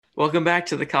Welcome back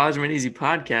to the College Made Easy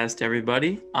podcast,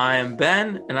 everybody. I am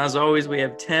Ben, and as always, we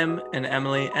have Tim and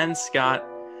Emily and Scott.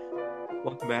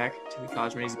 Welcome back to the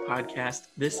College Made Easy podcast.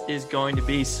 This is going to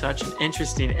be such an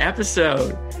interesting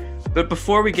episode. But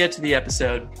before we get to the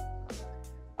episode,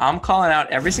 I'm calling out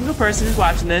every single person who's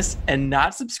watching this and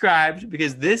not subscribed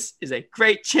because this is a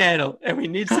great channel and we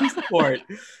need some support.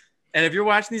 And if you're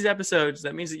watching these episodes,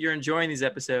 that means that you're enjoying these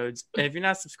episodes. And if you're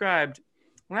not subscribed,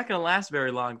 we're not going to last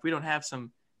very long if we don't have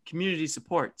some community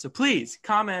support. So please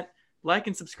comment, like,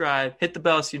 and subscribe. Hit the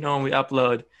bell so you know when we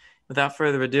upload. Without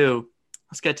further ado,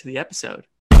 let's get to the episode.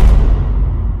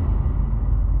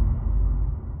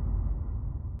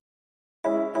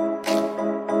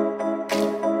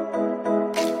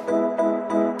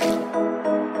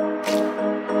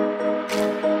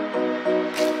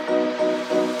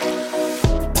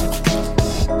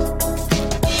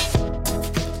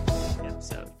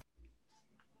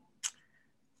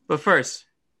 But first,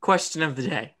 question of the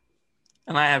day.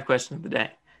 And I have question of the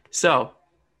day. So,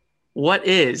 what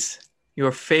is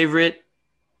your favorite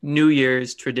New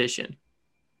Year's tradition?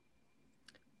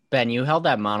 Ben, you held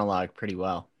that monologue pretty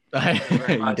well.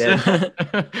 You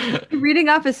did. Reading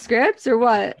off of scripts or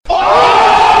what? No,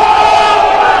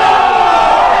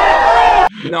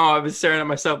 I was staring at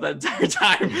myself that entire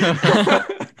time.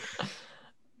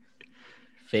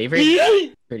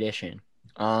 Favorite tradition?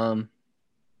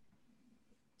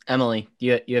 Emily,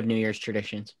 you have New Year's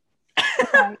traditions?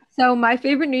 Okay. So my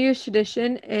favorite New Year's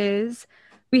tradition is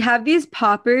we have these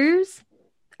poppers.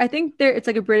 I think it's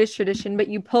like a British tradition, but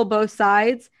you pull both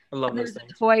sides. I love And those there's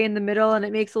things. a toy in the middle and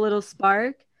it makes a little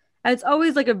spark. And it's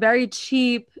always like a very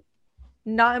cheap,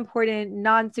 not important,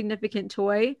 non-significant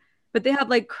toy. But they have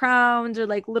like crowns or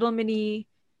like little mini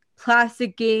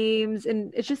plastic games.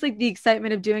 And it's just like the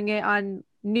excitement of doing it on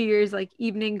New Year's like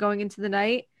evening going into the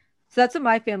night. So that's what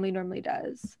my family normally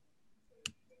does.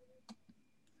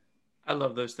 I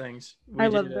love those things. I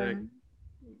love them.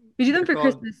 We do them for they're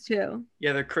called- Christmas too.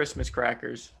 Yeah, they're Christmas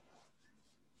crackers.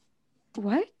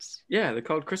 What? Yeah, they're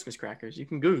called Christmas crackers. You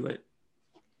can Google it.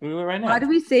 Google it right now. Why do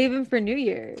we save them for New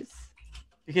Year's?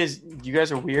 Because you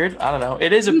guys are weird. I don't know.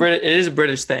 It is a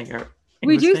British thing. Or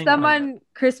We English do thing. some I don't know. on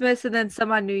Christmas and then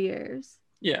some on New Year's.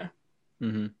 Yeah.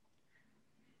 Mm-hmm.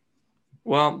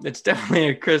 Well, it's definitely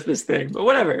a Christmas thing, but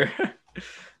whatever.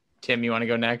 Tim, you want to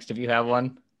go next if you have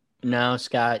one? No,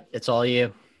 Scott, it's all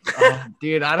you. Oh,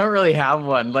 dude, I don't really have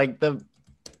one.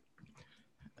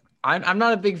 I'm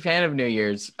not a big fan of New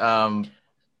Year's. I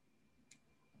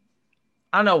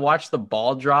don't know. Watch the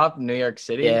ball drop in New York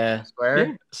City. Yeah. Square.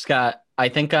 Yeah. Scott, I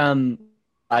think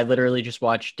I literally just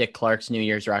watch Dick Clark's New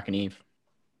Year's Rockin' Eve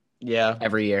Yeah.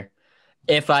 every year.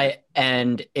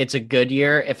 And it's a good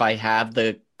year if I have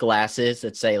the glasses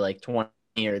that say like 20,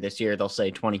 or this year they'll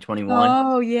say 2021.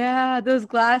 Oh yeah, those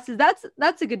glasses.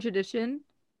 That's a good tradition.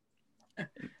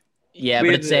 Yeah, We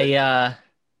but had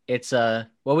it's a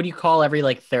what would you call every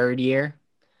like third year?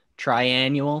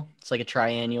 Triannual. It's like a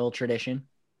triannual tradition.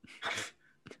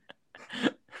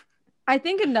 I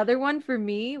think another one for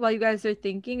me, while you guys are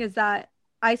thinking, is that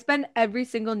I spend every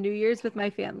single New Year's with my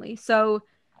family. So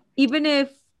even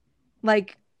if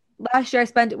like last year I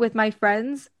spent it with my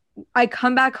friends, I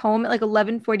come back home at like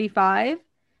 11:45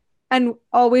 and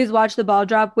always watch the ball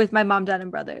drop with my mom, dad,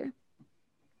 and brother.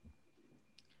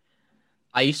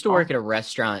 I used to work at a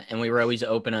restaurant and we were always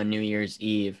open on New Year's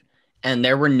Eve, and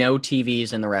there were no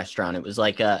TVs in the restaurant. It was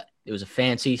a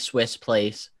fancy Swiss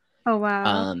place. Oh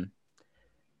wow.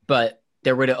 But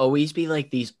there would always be like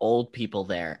these old people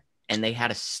there, and they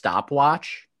had a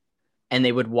stopwatch, and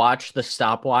they would watch the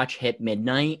stopwatch hit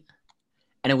midnight.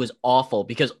 And it was awful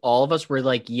because all of us were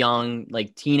like young,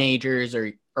 like teenagers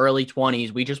or early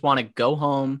 20s. We just want to go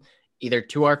home either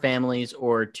to our families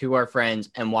or to our friends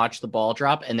and watch the ball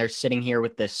drop. And they're sitting here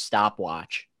with this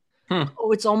stopwatch.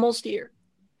 Oh, it's almost here.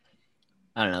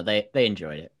 I don't know. They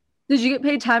enjoyed it. Did you get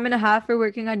paid time and a half for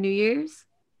working on New Year's?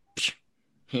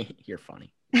 You're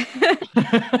funny.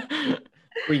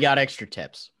 We got extra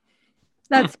tips.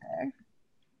 That's fair.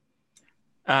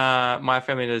 My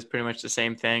family does pretty much the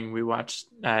same thing. We watch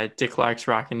Dick Clark's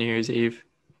Rockin' New Year's Eve,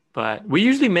 but we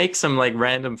usually make some like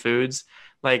random foods.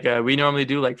 Like we normally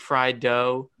do like fried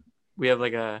dough. We have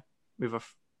a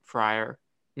fryer,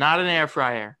 not an air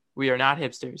fryer. We are not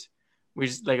hipsters. We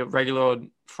just like a regular old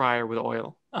fryer with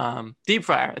oil. Deep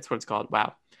fryer, that's what it's called.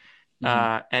 Wow.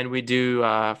 Mhm. And we do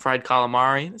fried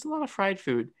calamari. There's a lot of fried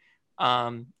food.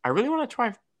 I really want to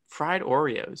try fried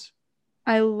Oreos.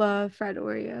 I love fried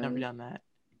Oreos. Never done that.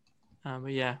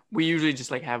 But yeah, we usually just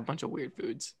like have a bunch of weird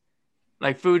foods,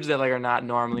 like foods that like are not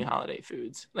normally holiday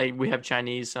foods. Like we have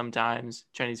Chinese sometimes,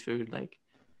 Chinese food. Like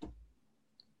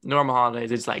normal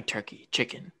holidays, it's like turkey,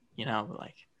 chicken, you know,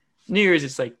 like New Year's,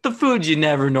 it's like the foods you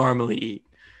never normally eat.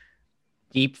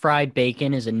 Deep fried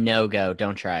bacon is a no-go.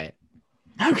 Don't try it.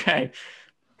 Okay.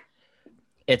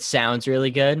 It sounds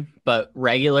really good, but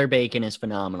regular bacon is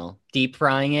phenomenal. Deep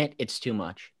frying it, it's too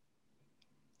much.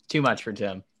 Too much for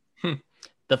Tim.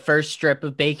 The first strip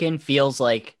of bacon feels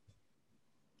like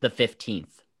the 15th.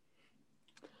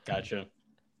 Gotcha.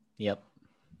 Yep.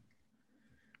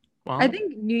 Well, I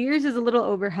think New Year's is a little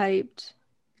overhyped.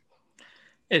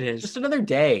 it is. Just another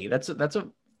day. That's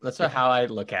how I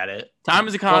look at it. Time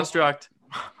is a construct.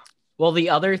 Well,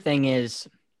 the other thing is,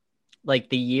 like,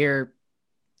 the year,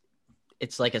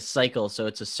 it's like a cycle, so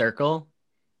it's a circle.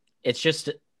 It's just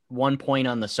 1 point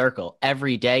on the circle.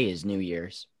 Every day is New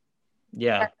Year's.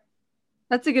 Yeah.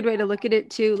 That's a good way to look at it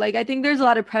too. Like, I think there's a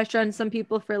lot of pressure on some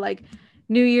people for like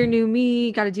new year, new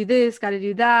me, got to do this, got to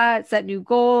do that, set new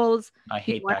goals. I be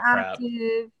hate more that crap.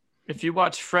 active. If you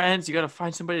watch Friends, you got to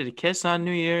find somebody to kiss on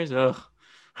New Year's. Ugh.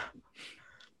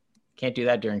 Can't do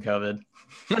that during COVID.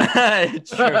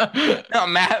 It's true. No,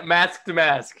 mask to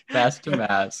mask. Mask to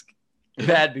mask.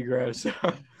 That'd be gross.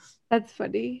 That's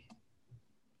funny.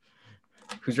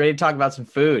 Who's ready to talk about some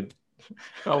food?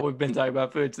 Oh, we've been talking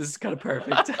about foods. This is kind of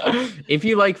perfect. If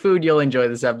you like food, you'll enjoy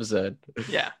this episode.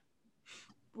 Yeah.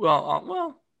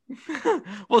 Well,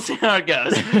 we'll see how it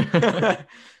goes.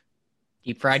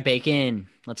 Deep fried bacon.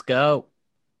 Let's go.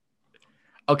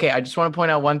 Okay, I just want to point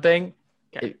out one thing.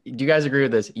 Okay. Do you guys agree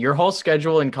with this? Your whole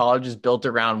schedule in college is built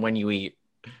around when you eat.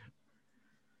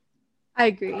 I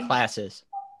agree. Classes.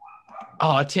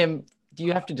 Oh, Tim, do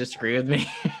you have to disagree with me?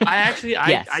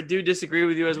 Yes. I do disagree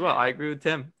with you as well. I agree with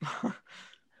Tim.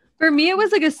 For me, it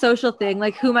was like a social thing.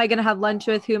 Like, who am I going to have lunch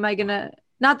with? Who am I going to,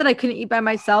 not that I couldn't eat by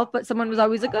myself, but someone was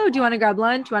always like, oh, do you want to grab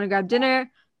lunch? Do you want to grab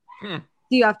dinner?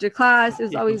 See you after class. It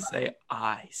was People always, say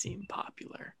I seem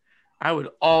popular. I would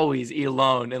always eat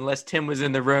alone unless Tim was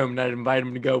in the room and I'd invite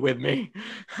him to go with me.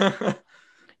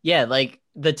 Yeah, like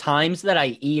the times that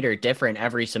I eat are different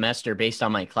every semester based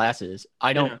on my classes.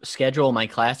 I don't schedule my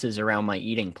classes around my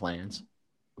eating plans.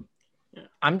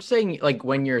 I'm saying like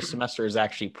when your semester is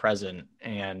actually present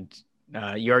and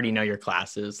you already know your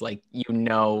classes, like you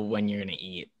know when you're going to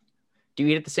eat. Do you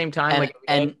eat at the same time?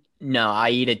 And no,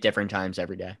 I eat at different times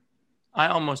every day. I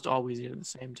almost always eat at the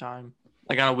same time,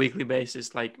 like on a weekly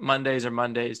basis. Like Mondays are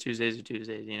Mondays, Tuesdays are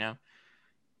Tuesdays, you know,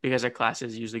 because our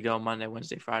classes usually go Monday,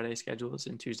 Wednesday, Friday schedules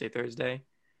and Tuesday, Thursday.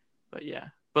 But yeah,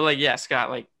 Scott,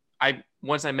 like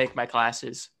once I make my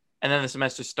classes and then the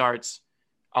semester starts,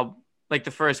 I'll like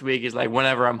the first week is like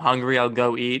whenever I'm hungry, I'll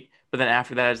go eat. But then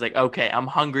after that, it's like, okay, I'm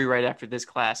hungry right after this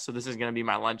class. So this is going to be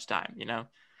my lunchtime, you know?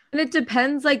 and it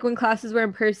depends like when classes were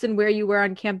in person, where you were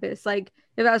on campus. Like,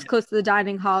 if I was close to the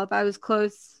dining hall, if I was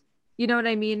close, you know what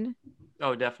I mean?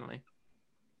 Oh, definitely.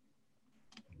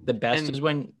 The best And- is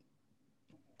when.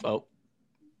 Oh,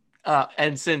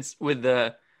 And since with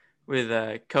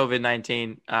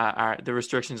COVID-19, the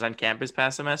restrictions on campus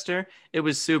past semester, it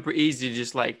was super easy to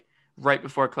just like right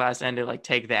before class ended, like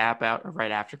take the app out, or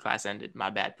right after class ended. My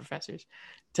bad, professors.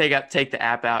 Take the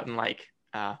app out and like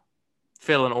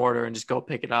fill an order and just go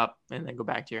pick it up and then go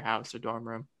back to your house or dorm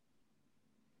room.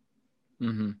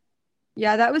 Mm-hmm.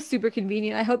 Yeah, that was super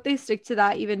convenient. I hope they stick to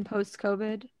that even post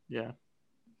COVID. Yeah.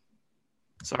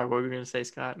 Sorry, what were you gonna say,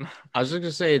 Scott? I was just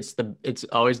gonna say it's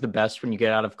always the best when you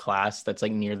get out of class that's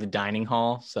like near the dining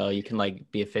hall, so you can like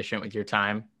be efficient with your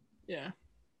time. Yeah.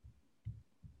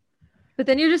 But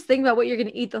then you're just thinking about what you're going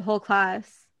to eat the whole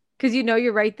class, because you know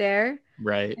you're right there.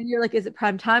 Right. And you're like, is it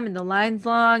prime time? And the line's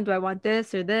long. Do I want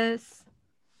this or this?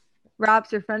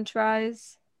 Wraps or French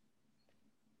fries?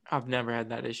 I've never had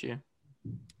that issue.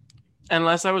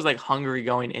 Unless I was like hungry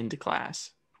going into class.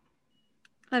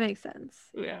 That makes sense.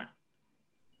 Yeah.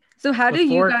 So how do you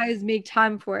Before- guys make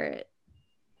time for it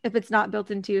if it's not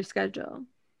built into your schedule?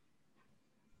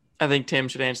 I think Tim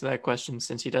should answer that question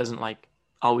since he doesn't like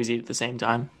always eat at the same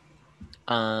time.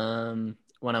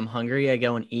 When I'm hungry, I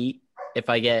go and eat. If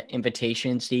I get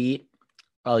invitations to eat,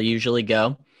 I'll usually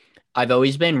go. I've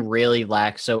always been really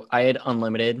lax, so I had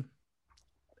unlimited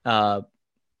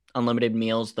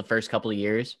meals the first couple of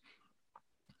years.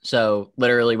 So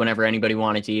literally whenever anybody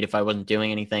wanted to eat, if I wasn't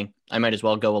doing anything, I might as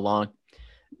well go along.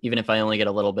 Even if I only get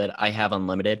a little bit, I have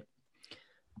unlimited.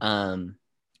 And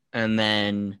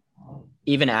then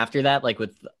even after that, like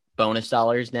with bonus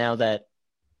dollars now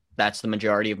that's the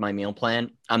majority of my meal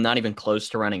plan, I'm not even close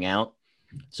to running out.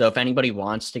 So if anybody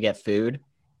wants to get food,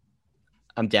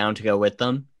 I'm down to go with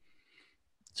them.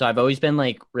 So I've always been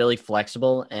like really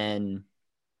flexible and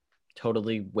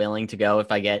totally willing to go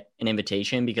if I get an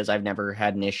invitation because I've never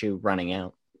had an issue running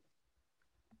out.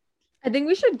 I think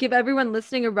we should give everyone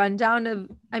listening a rundown of,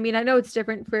 I mean, I know it's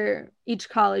different for each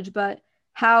college, but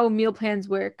how meal plans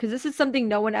work. Because this is something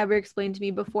no one ever explained to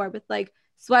me before with like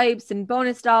swipes and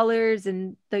bonus dollars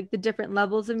and like the different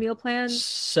levels of meal plans.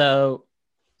 So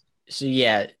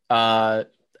yeah, a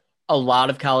lot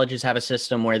of colleges have a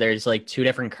system where there's like two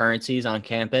different currencies on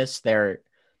campus.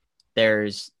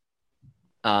 There's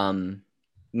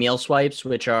meal swipes,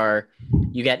 which are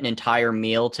you get an entire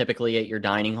meal typically at your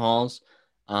dining halls.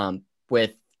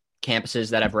 With campuses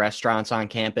that have restaurants on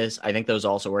campus, I think those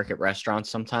also work at restaurants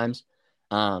sometimes.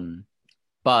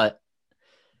 But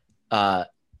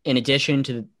in addition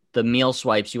to the meal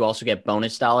swipes, you also get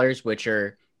bonus dollars, which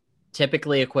are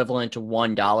typically equivalent to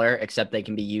 $1, except they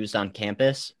can be used on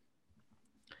campus.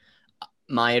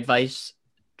 My advice,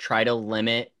 try to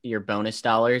limit your bonus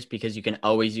dollars because you can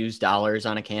always use dollars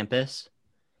on a campus.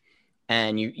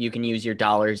 And you can use your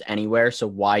dollars anywhere, so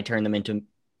why turn them into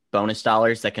bonus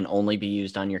dollars that can only be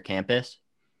used on your campus?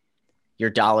 Your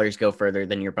dollars go further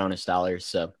than your bonus dollars,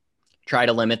 so try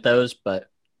to limit those, but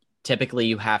typically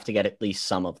you have to get at least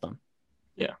some of them.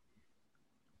 Yeah.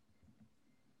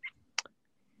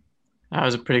 That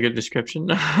was a pretty good description.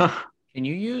 Can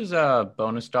you use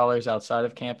bonus dollars outside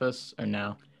of campus or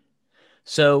no?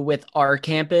 So with our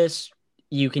campus,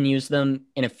 you can use them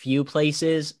in a few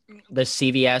places. The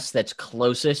CVS that's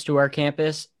closest to our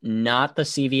campus, not the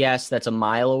CVS that's a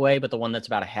mile away, but the one that's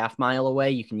about a half mile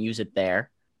away, you can use it there.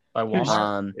 By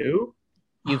Walmart?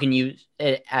 You can use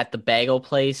it at the bagel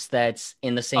place that's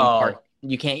in the same park.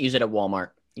 You can't use it at Walmart.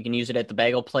 You can use it at the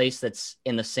bagel place that's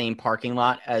in the same parking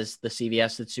lot as the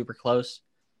CVS that's super close.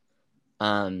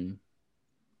 So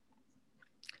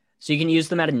you can use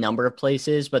them at a number of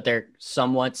places, but they're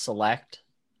somewhat select.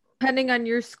 Depending on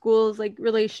your school's like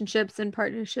relationships and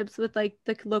partnerships with like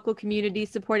the local community,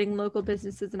 supporting local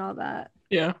businesses and all that.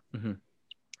 Yeah. Mm-hmm.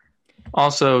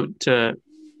 Also, to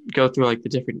go through like the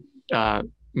different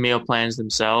meal plans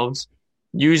themselves,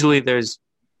 usually there's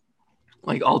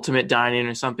like ultimate dining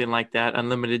or something like that,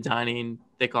 unlimited dining.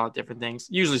 They call it different things.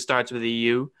 Usually starts with a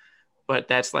U, but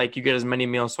that's like you get as many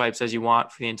meal swipes as you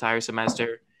want for the entire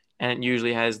semester, and it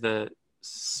usually has the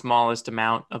smallest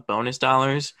amount of bonus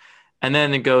dollars. And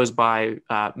then it goes by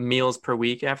meals per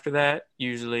week after that.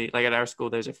 Usually, like at our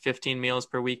school, there's a 15 meals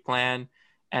per week plan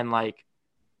and like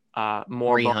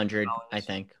more 300, I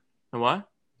think. And what?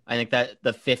 I think that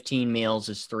the 15 meals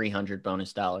is 300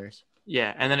 bonus dollars.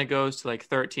 Yeah, and then it goes to like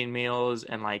 13 meals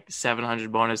and like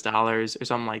 700 bonus dollars or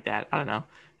something like that. I don't know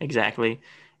exactly.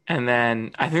 And then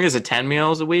I think there's a 10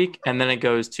 meals a week, and then it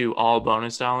goes to all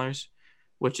bonus dollars,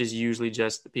 which is usually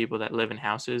just the people that live in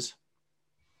houses.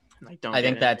 Like, I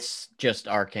think that's just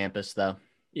our campus, though.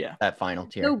 Yeah. That final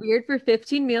tier. So weird for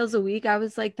 15 meals a week. I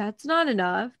was like, that's not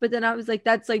enough. But then I was like,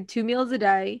 that's like 2 meals a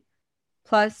day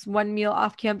plus 1 meal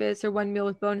off campus or 1 meal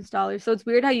with bonus dollars. So it's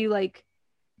weird how you like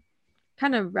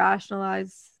kind of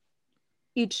rationalize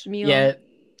each meal. Yeah.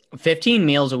 15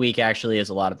 meals a week actually is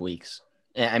a lot of weeks.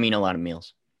 I mean, a lot of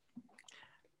meals.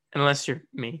 Unless you're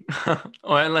me.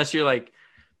 Or unless you're like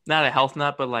not a health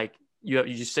nut, but like you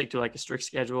just stick to like a strict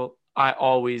schedule. I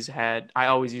always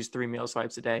used 3 meal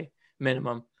swipes a day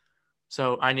minimum.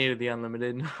 So I needed the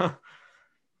unlimited.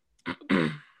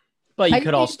 But you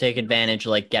could also take advantage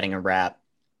like getting a wrap.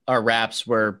 Our wraps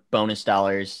were bonus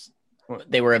dollars.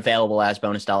 They were available as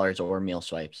bonus dollars or meal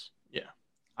swipes. Yeah.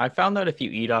 I found that if you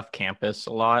eat off campus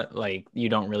a lot, like you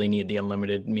don't really need the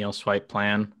unlimited meal swipe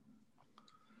plan.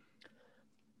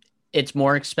 It's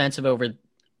more expensive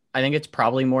I think it's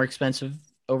probably more expensive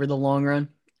over the long run.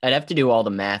 I'd have to do all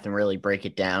the math and really break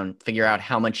it down, figure out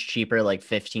how much cheaper like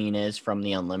 15 is from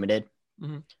the unlimited.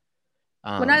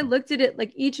 Mm-hmm. When I looked at it,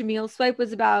 like each meal swipe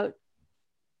was about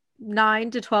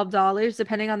 $9 to $12,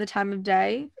 depending on the time of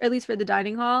day, or at least for the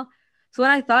dining hall. So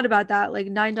when I thought about that, like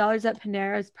 $9 at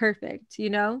Panera is perfect, you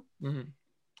know? Mm-hmm.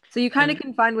 So you kind of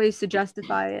can find ways to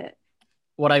justify it.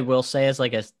 What I will say is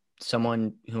like as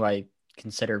someone who I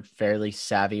consider fairly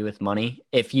savvy with money,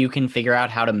 if you can figure out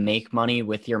how to make money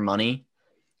with your money,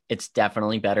 it's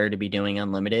definitely better to be doing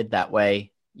unlimited. That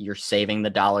way you're saving the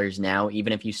dollars now.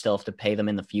 Even if you still have to pay them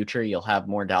in the future, you'll have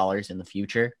more dollars in the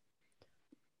future.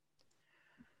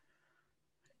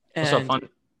 And also fun.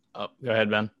 Oh, go ahead,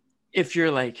 Ben. If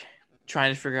you're like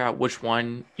trying to figure out which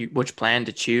plan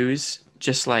to choose,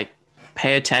 just like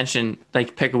pay attention,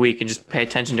 like pick a week and just pay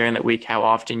attention during that week how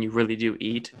often you really do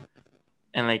eat.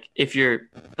 And like if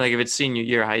it's senior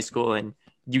year of high school and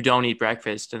you don't eat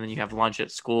breakfast and then you have lunch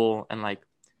at school and like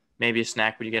maybe a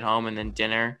snack when you get home and then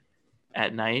dinner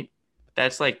at night,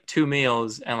 that's like 2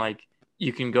 meals, and like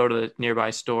you can go to the nearby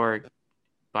store,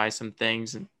 buy some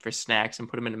things for snacks and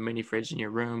put them in a mini fridge in your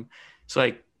room. So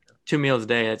like 2 meals a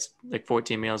day. That's like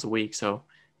 14 meals a week. So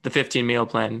the 15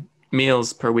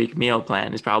 meals per week meal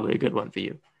plan is probably a good one for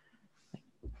you.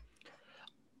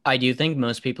 I do think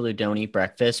most people who don't eat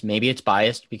breakfast, maybe it's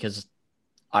biased because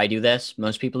I do this.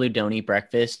 Most people who don't eat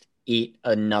breakfast eat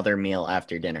another meal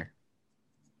after dinner.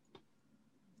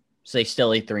 So they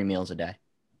still eat 3 meals a day.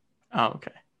 Oh,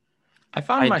 okay. I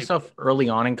found myself early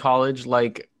on in college,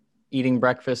 like eating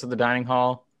breakfast at the dining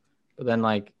hall. But then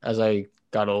like, as I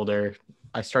got older,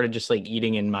 I started just like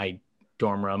eating in my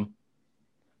dorm room.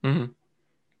 Mm-hmm.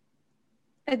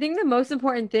 I think the most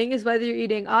important thing is whether you're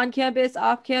eating on campus,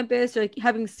 off campus, or like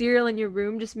having cereal in your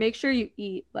room, just make sure you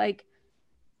eat. Like,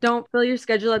 don't fill your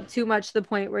schedule up too much to the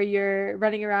point where you're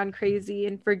running around crazy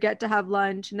and forget to have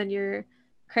lunch and then you're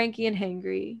cranky and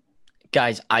hangry.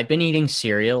 Guys, I've been eating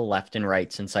cereal left and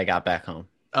right since I got back home.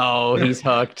 Oh, he's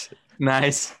hooked.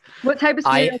 Nice. What type of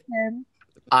cereal, Tim?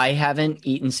 I haven't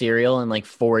eaten cereal in like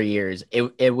 4 years.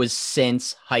 It was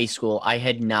since high school. I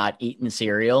had not eaten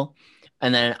cereal.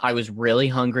 And then I was really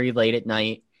hungry late at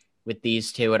night with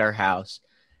these two at our house.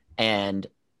 And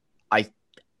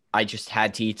I just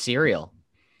had to eat cereal.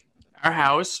 Our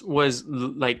house was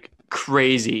like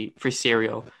crazy for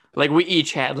cereal. Like we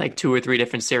each had like 2 or 3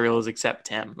 different cereals except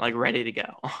Tim, like ready to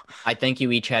go. I think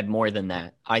you each had more than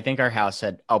that. I think our house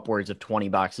had upwards of 20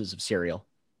 boxes of cereal.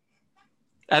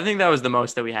 I think that was the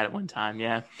most that we had at one time.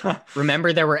 Yeah.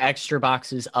 Remember, there were extra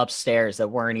boxes upstairs that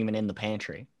weren't even in the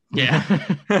pantry. Yeah.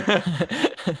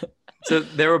 So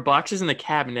there were boxes in the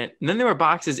cabinet, and then there were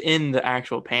boxes in the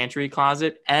actual pantry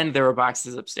closet, and there were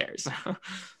boxes upstairs.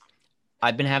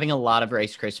 I've been having a lot of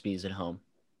Rice Krispies at home.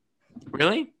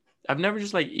 Really? I've never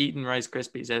just like eaten Rice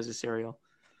Krispies as a cereal.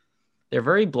 They're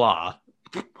very blah.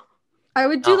 I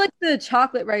would do like the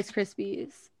chocolate Rice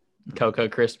Krispies. Cocoa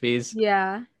Krispies.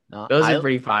 Yeah. No, Those are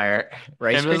pretty fire.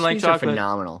 Rice Tim doesn't like Krispies are chocolate.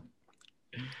 phenomenal.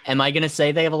 Am I going to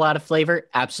say they have a lot of flavor?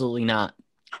 Absolutely not.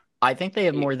 I think they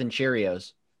have more than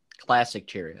Cheerios. Classic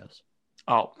Cheerios.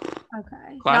 Oh,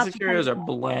 Okay. classic Not the Cheerios are Honey Nut.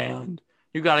 bland.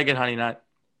 You got to get Honey Nut.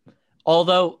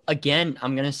 Although, again,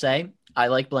 I'm going to say I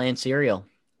like bland cereal.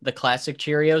 The classic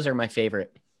Cheerios are my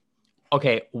favorite.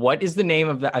 Okay, what is the name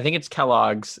of that? I think it's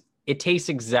Kellogg's. It tastes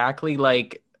exactly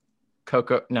like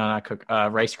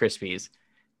Rice Krispies.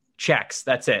 Chex,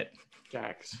 that's it.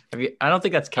 Jax. I don't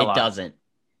think that's Kellogg's. It doesn't.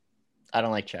 I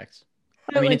don't like Chex.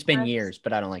 I I mean, like it's been Chex. years,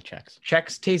 but I don't like Chex.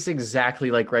 Chex tastes exactly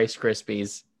like Rice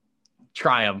Krispies.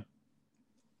 Try them.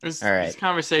 This All right.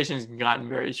 conversation's gotten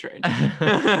very strange.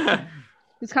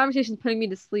 This conversation's putting me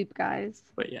to sleep, guys.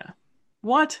 But yeah.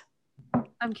 What?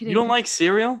 I'm kidding. You don't like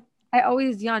cereal? I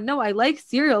always yawn. No, I like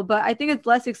cereal, but I think it's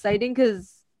less exciting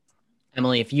because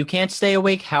Emily, if you can't stay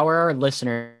awake, how are our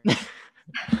listeners?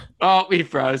 Oh, we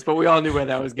froze, but we all knew where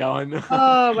that was going.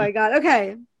 oh my god.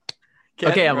 Okay.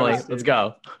 Okay, Emily, let's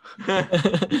go.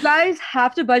 You guys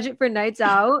have to budget for nights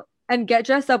out and get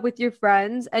dressed up with your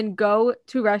friends and go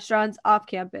to restaurants off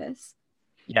campus.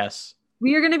 Yes.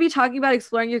 We are going to be talking about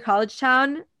exploring your college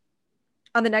town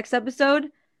on the next episode,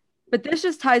 but this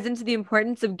just ties into the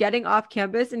importance of getting off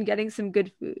campus and getting some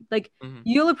good food. Like Mhm.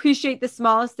 you'll appreciate the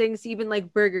smallest things, even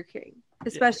like Burger King,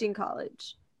 especially in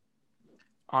college.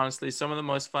 Honestly, some of the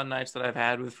most fun nights that I've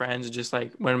had with friends are just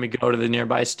like when we go to the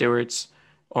nearby Stewart's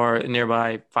or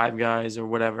nearby Five Guys or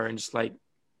whatever and just like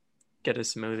get a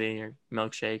smoothie or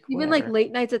milkshake. Even whatever. like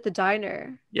late nights at the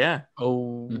diner. Yeah.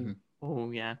 Oh. Mhm. Oh,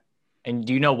 yeah. And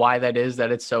do you know why that is,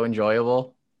 that it's so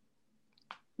enjoyable?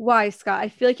 Why, Scott? I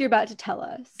feel like you're about to tell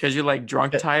us. Because you're like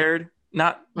drunk, tired.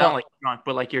 Not like drunk,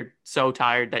 but like you're so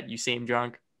tired that you seem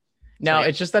drunk. No, yeah.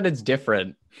 it's just that it's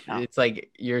different. No. It's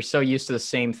like you're so used to the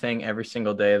same thing every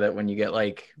single day that when you get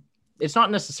like, it's not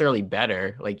necessarily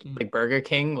better. Like Burger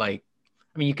King, like,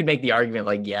 I mean, you could make the argument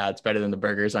like, yeah, it's better than the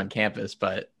burgers on campus,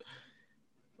 but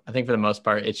I think for the most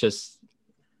part, it's just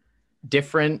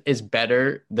different is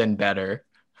better than better.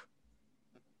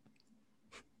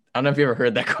 I don't know if you ever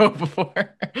heard that quote before.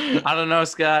 I don't know,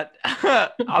 Scott.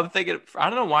 I'm thinking, I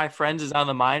don't know why Friends is on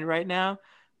the mind right now,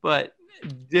 but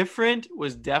different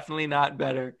was definitely not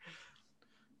better.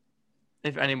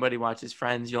 If anybody watches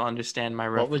Friends, you'll understand my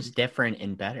What reference. was different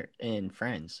and better in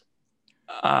Friends?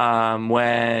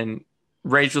 When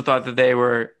Rachel thought that they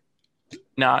were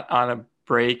not on a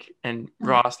break and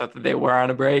Ross thought that they were on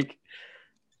a break.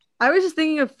 I was just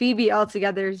thinking of Phoebe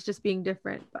altogether as just being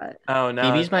different, but Oh, no.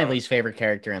 Phoebe's my least favorite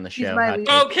character on the She's show. my Hot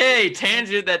least- take. Okay,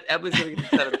 tangent that Emily's going to get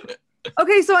set up.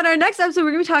 okay, so on our next episode,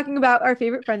 we're gonna be talking about our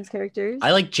favorite Friends characters.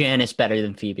 I like Janice better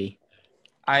than Phoebe.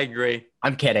 I agree.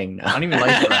 I'm kidding. No. I don't even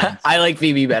like Friends. I like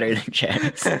Phoebe better than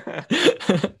Janice.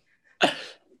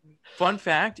 Fun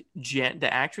fact, the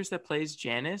actress that plays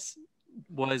Janice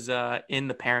was in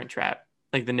The Parent Trap.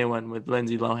 like the new one with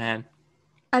Lindsay Lohan.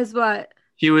 As what?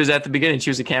 She was at the beginning. She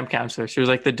was a camp counselor. She was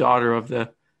like the daughter of the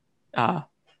woman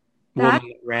That's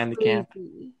that ran the camp.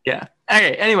 crazy. Yeah.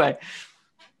 Okay. Anyway,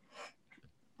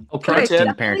 Okay, Pro it's tip. in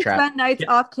the Parent Definitely Trap. spend nights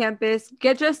off campus,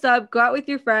 get dressed up, go out with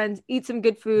your friends, eat some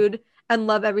good food, and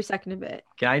love every second of it.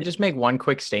 Can I just make one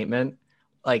quick statement?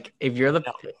 Like, if you're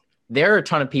there are a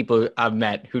ton of people I've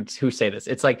met who say this.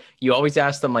 It's like you always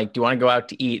ask them, like, do you want to go out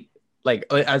to eat, like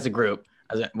as a group,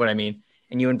 what I mean,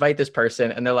 and you invite this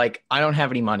person, and they're like, I don't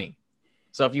have any money.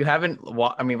 So if you haven't,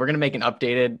 I mean, we're gonna make an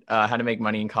updated how to make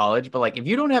money in college, but like, if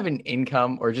you don't have an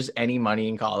income or just any money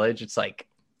in college, it's like,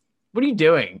 what are you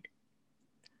doing?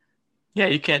 yeah,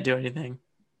 you can't do anything.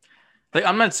 Like,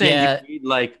 I'm not saying Yeah. you need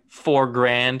like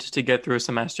 $4,000 to get through a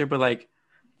semester, but like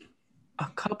a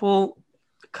couple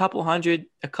hundred,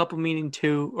 a couple meaning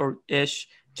two or ish,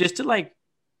 just to like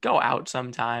go out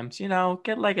sometimes,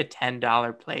 get like a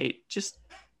 $10 plate. Just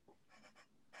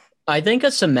I think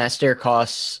a semester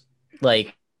costs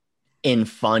like in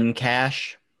fun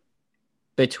cash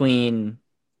between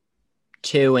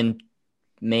 2 and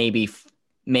maybe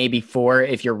 4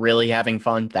 if you're really having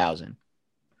fun, 1,000.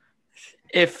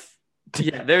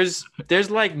 there's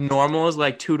like normal is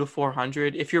like 200 to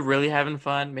 400. If you're really having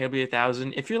fun, maybe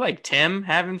 1,000. If you're like Tim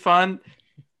having fun,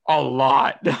 a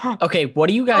lot. Okay, what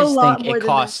do you guys lot think more it than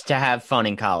costs to have fun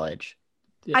in college?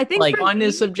 I think Like, for Fun me,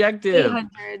 is subjective.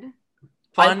 800.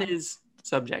 Fun is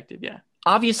subjective, yeah.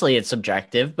 Obviously it's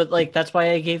subjective, but like that's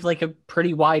why I gave like a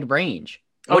pretty wide range.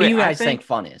 What Okay, do you I guys think think-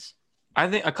 fun is? I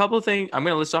think a couple of things. I'm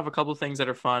going to list off a couple of things that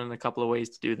are fun and a couple of ways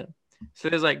to do them. So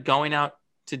there's like going out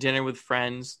to dinner with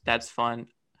friends. That's fun.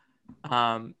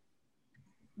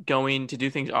 Going to do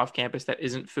things off campus that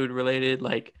isn't food related,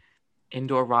 like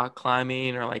indoor rock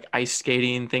climbing or like ice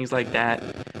skating, things like that.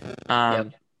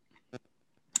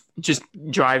 Just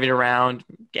driving around,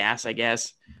 gas, I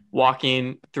guess.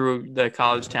 Walking through the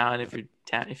college town if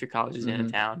your college is in a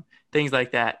town, things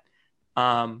like that.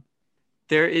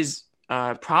 There is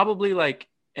probably like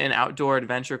an outdoor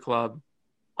adventure club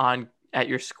at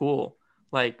your school.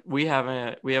 Like we have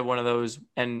one of those,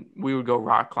 and we would go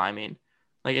rock climbing,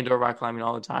 like indoor rock climbing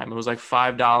all the time. It was like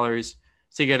 $5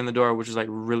 to get in the door, which was like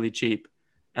really cheap,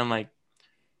 and like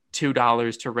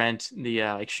 $2 to rent the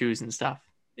like shoes and stuff.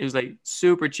 It was like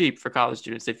super cheap for college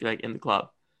students if you're like in the club.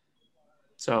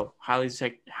 So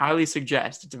highly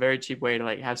suggest. It's a very cheap way to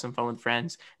like have some fun with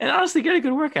friends and honestly get a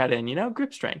good workout in.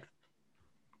 Grip strength.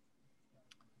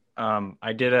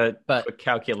 I did a quick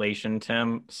calculation,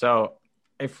 Tim. So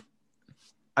if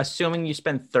assuming you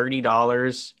spend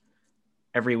 $30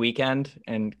 every weekend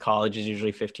and college is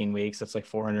usually 15 weeks, that's like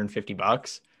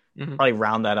 $450. Probably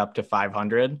round that up to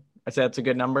 500. I'd say that's a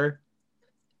good number.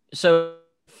 So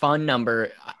fun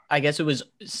number, I guess it was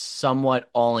somewhat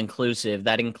all inclusive.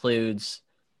 That includes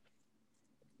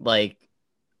like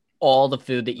all the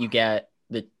food that you get,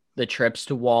 the trips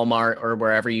to Walmart or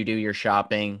wherever you do your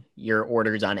shopping, your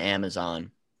orders on Amazon.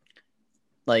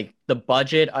 Like the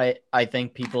budget, I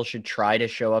think people should try to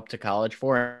show up to college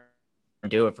for and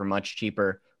do it for much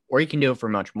cheaper, or you can do it for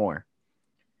much more.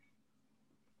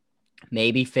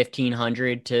 Maybe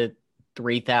 1,500 to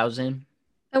 3,000.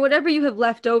 And whatever you have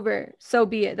left over, so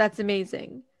be it. That's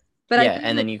amazing. But Yeah, I think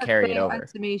and then that's you a carry it fair over.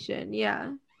 Estimation,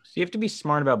 yeah. So you have to be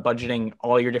smart about budgeting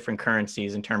all your different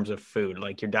currencies in terms of food,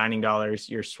 like your dining dollars,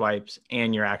 your swipes,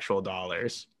 and your actual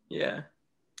dollars. Yeah.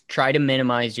 Try to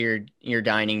minimize your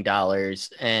dining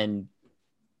dollars and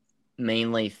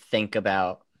mainly think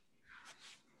about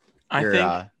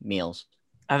your meals.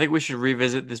 I think we should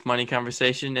revisit this money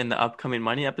conversation in the upcoming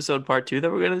money episode part 2 that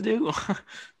we're going to do.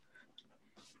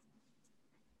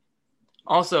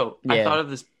 Also, I thought of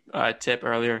this tip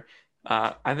earlier.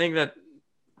 I think that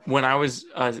when I was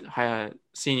a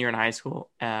senior in high school,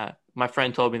 my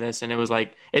friend told me this, and it was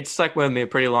like, it stuck with me a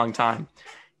pretty long time.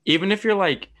 Even if you're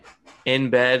like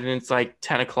in bed and it's like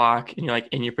 10 o'clock and you're like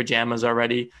in your pajamas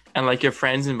already, and like your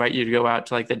friends invite you to go out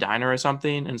to like the diner or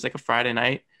something, and it's like a Friday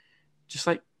night,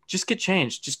 just get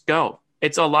changed. Just go.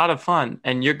 It's a lot of fun,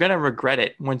 and you're going to regret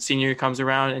it when senior comes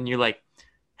around and you like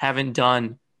haven't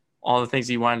done all the things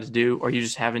you wanted to do, or you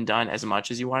just haven't done as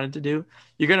much as you wanted to do.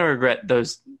 You're going to regret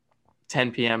those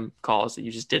 10 p.m. calls that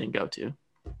you just didn't go to.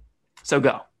 So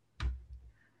go.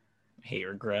 Hate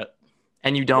regret.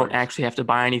 And you don't actually have to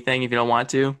buy anything if you don't want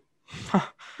to.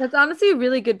 That's honestly a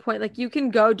really good point. Like you can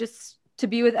go just to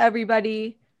be with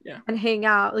everybody and hang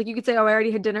out. Like you could say, oh, I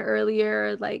already had dinner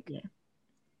earlier. Like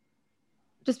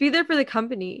just be there for the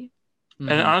company.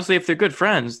 And honestly, if they're good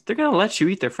friends, they're going to let you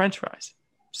eat their French fries.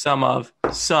 Some of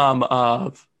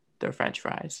their French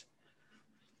fries.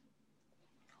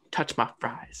 Touch my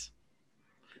fries.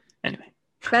 Anyway.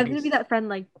 Ben's gonna be that friend,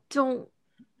 like, don't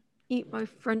eat my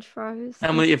French fries.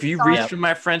 Emily, if you Sorry. reached for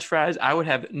my French fries, I would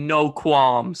have no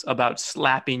qualms about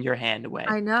slapping your hand away.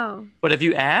 I know. But if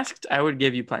you asked, I would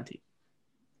give you plenty.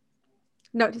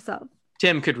 Note to self.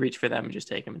 Tim could reach for them and just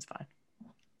take them. It's fine.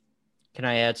 Can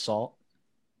I add salt?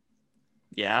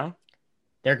 Yeah?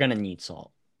 They're gonna need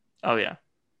salt. Oh, yeah.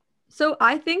 So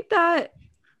I think that.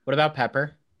 What about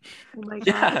pepper? Oh my god.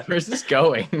 Yeah. Where's this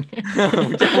going?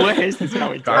 Where is this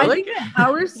going? I Garlic? think that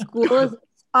our school is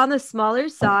on the smaller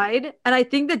side, and I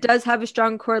think that does have a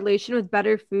strong correlation with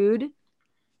better food.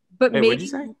 But Wait, maybe what'd you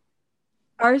say?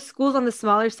 our school's on the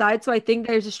smaller side, so I think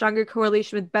there's a stronger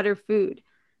correlation with better food.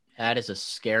 That is a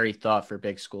scary thought for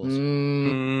big schools.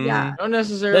 Yeah. I don't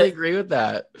necessarily But- agree with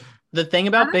that. The thing I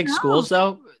about don't big know. schools,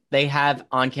 though, they have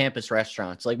on-campus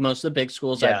restaurants. Like most of the big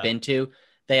schools Yeah. I've been to,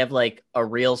 they have like a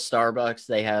real Starbucks.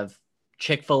 They have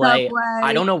Chick-fil-A. Subway.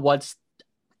 I don't know what's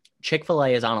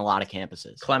Chick-fil-A is on a lot of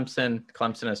campuses. Clemson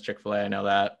has Chick-fil-A. I know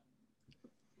that.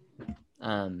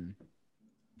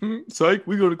 Psych,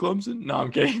 we go to Clemson? No,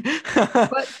 I'm kidding.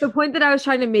 But the point that I was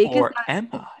trying to make Or is that, am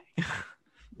I?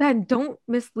 Ben, don't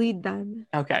mislead them.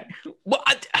 Okay.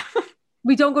 What?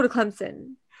 We don't go to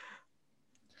Clemson.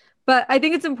 But I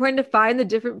think it's important to find the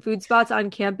different food spots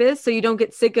on campus so you don't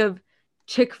get sick of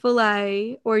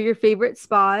Chick-fil-A or your favorite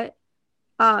spot.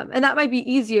 And that might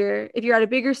be easier if you're at a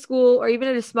bigger school or even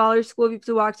at a smaller school if you have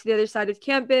to walk to the other side of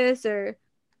campus. Or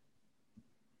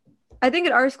I think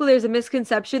at our school there's a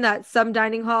misconception that some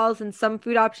dining halls and some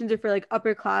food options are for like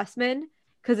upperclassmen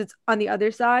because it's on the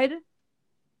other side.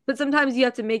 But sometimes you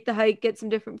have to make the hike, get some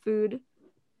different food.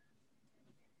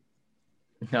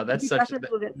 No, that's You such. definitely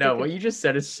will get No, sick of what it. you just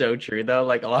said is so true, though.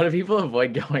 Like a lot of people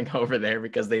avoid going over there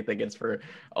because they think it's for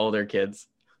older kids.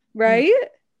 Right?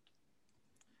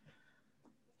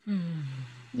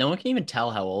 No one can even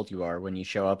tell how old you are when you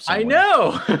show up I somewhere.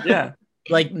 know. Yeah.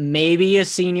 Like maybe a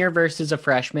senior versus a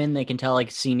freshman. They can tell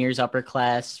like seniors upper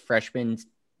class, freshmen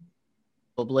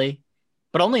probably.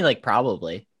 But only like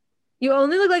probably. You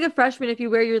only look like a freshman if you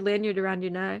wear your lanyard around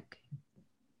your neck.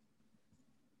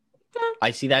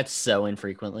 I see that so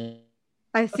infrequently.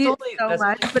 I see it only- so that's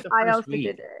much, only but the I first also week.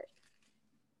 did it.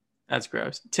 That's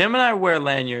gross. Tim and I wear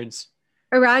lanyards.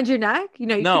 Around your neck? You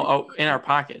know, you No, can- oh, in our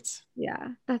pockets. Yeah,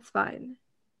 that's fine.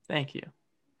 Thank you.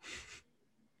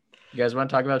 You guys want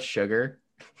to talk about sugar?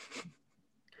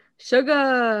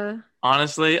 Sugar.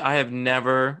 Honestly, I have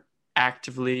never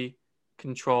actively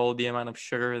controlled the amount of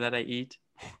sugar that I eat.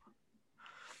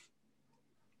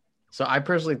 So I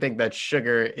personally think that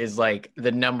sugar is like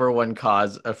the number one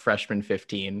cause of freshman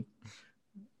 15.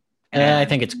 I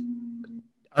think it's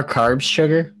are carbs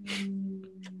sugar.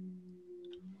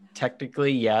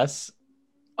 Technically, yes.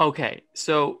 Okay,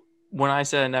 so when I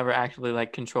said I never actively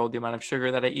like controlled the amount of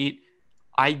sugar that I eat,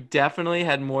 I definitely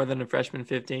had more than a freshman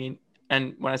 15.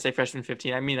 And when I say freshman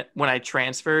 15, I mean when I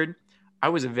transferred, I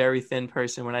was a very thin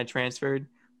person when I transferred.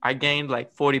 I gained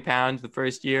like 40 pounds the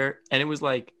first year, and it was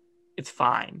like, it's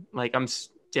fine. Like I'm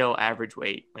still average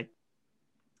weight. Like,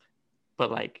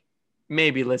 but like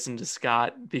maybe listen to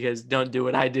Scott because don't do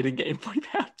what I did and gain 40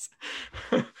 pounds.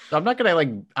 So I'm not gonna like.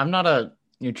 I'm not a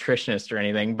nutritionist or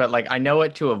anything, but like I know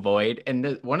what to avoid.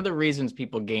 And one of the reasons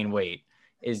people gain weight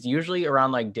is usually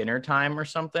around like dinner time or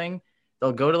something.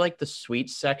 They'll go to like the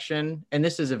sweets section, and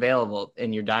this is available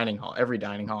in your dining hall, every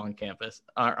dining hall on campus,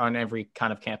 on every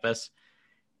kind of campus,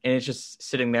 and it's just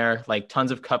sitting there like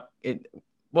tons of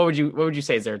What would you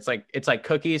say is there? It's like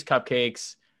cookies,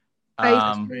 cupcakes,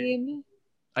 Ice cream.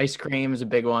 ice cream is a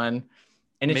big one,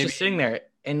 and it's Maybe- just sitting there,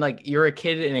 and like you're a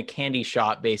kid in a candy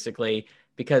shop basically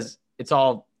because it's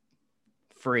all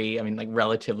free. I mean, like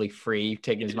relatively free. You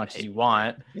take as much as you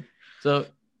want. So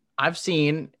I've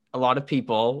seen a lot of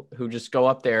people who just go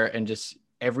up there and just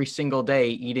every single day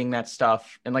eating that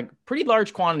stuff and like pretty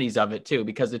large quantities of it too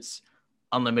because it's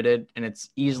unlimited and it's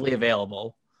easily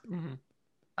available. Mhm.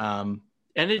 Um,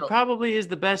 And it probably is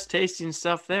the best tasting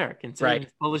stuff there, considering Right.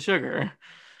 it's full of sugar.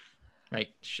 right.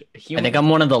 I think I'm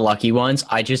one of the lucky ones.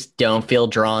 I just don't feel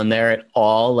drawn there at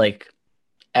all. Like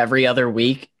every other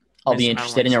week, I'll be Miss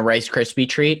interested in a Rice Krispie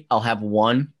treat. I'll have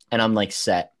one, and I'm like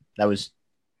set. That was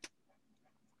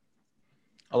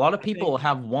a lot of people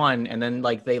have one and then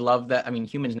like they love that. I mean,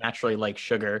 humans naturally like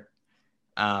sugar.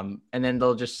 And then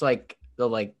they'll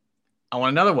I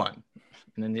want another one.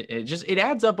 And then it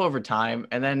adds up over time.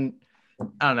 And then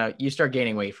I don't know, you start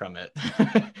gaining weight from it.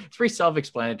 It's pretty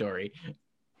self-explanatory.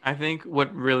 I think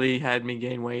what really had me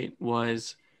gain weight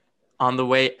was on the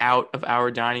way out of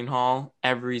our dining hall,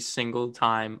 every single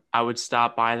time I would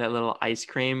stop by that little ice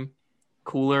cream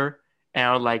cooler and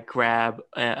I would like grab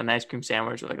an ice cream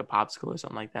sandwich or like a popsicle or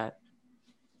something like that.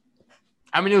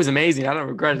 I mean, it was amazing. I don't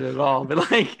regret it at all.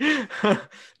 But like,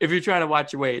 if you're trying to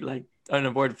watch your weight, like an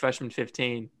avoid freshman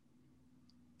 15,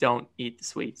 don't eat the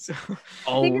sweets. I think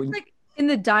Oh, it's like in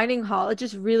the dining hall, it's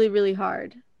just really, really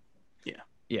hard.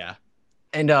 yeah.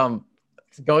 And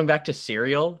going back to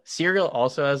cereal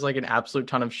also has like an absolute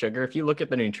ton of sugar. If you look at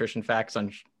the nutrition facts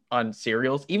on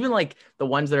cereals, even like the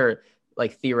ones that are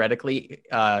like theoretically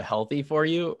healthy for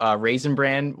you, Raisin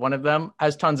Bran, one of them,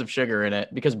 has tons of sugar in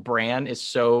it because bran is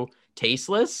so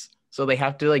tasteless. So they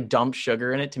have to like dump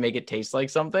sugar in it to make it taste like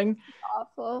something.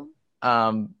 Awful.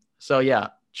 So yeah,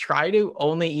 try to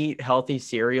only eat healthy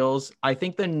cereals. I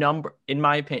think in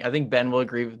my opinion, I think Ben will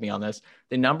agree with me on this.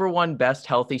 The number one best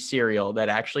healthy cereal that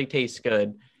actually tastes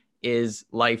good is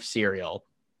Life cereal.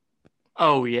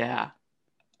 Oh yeah.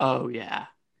 Oh yeah.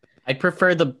 I'd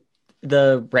prefer the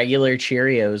regular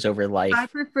Cheerios over Life. I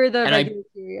prefer the And regular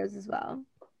Cheerios as well.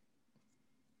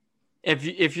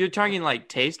 If you're talking like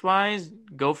taste wise,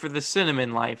 go for the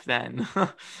cinnamon life then.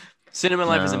 Cinnamon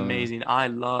life is No. amazing. I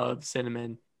love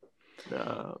cinnamon.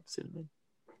 Love cinnamon.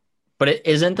 But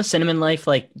isn't the Cinnamon Life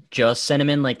like just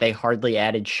cinnamon? Like they hardly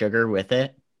added sugar with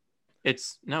it.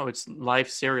 It's life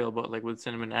cereal, but like with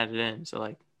cinnamon added in. So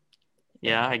like,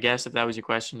 yeah, I guess if that was your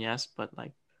question, yes. But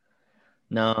like,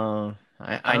 No,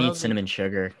 I I don't know. need cinnamon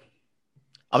sugar.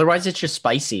 Otherwise, it's just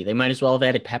spicy. They might as well have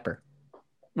added pepper.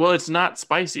 well, it's not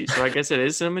spicy, so I guess it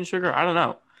is cinnamon sugar. I don't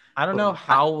know. I don't know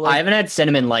how I haven't had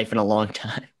Cinnamon Life in a long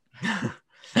time.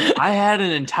 I had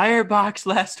an entire box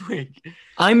last week.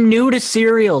 I'm new to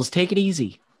cereals. Take it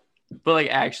easy. But like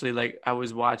actually, like I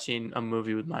was watching a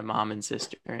movie with my mom and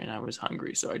sister, and I was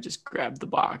hungry, so I just grabbed the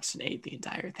box and ate the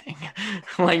entire thing.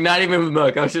 Like not even with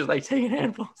milk. I was just like taking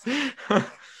handfuls.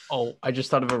 Oh, I just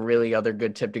thought of a really other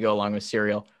good tip to go along with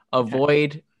cereal.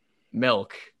 Avoid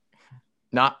milk.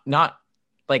 Not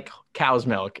like cow's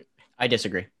milk. I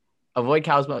disagree. Avoid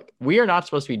cow's milk. We are not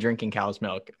supposed to be drinking cow's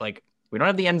milk. Like we don't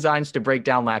have the enzymes to break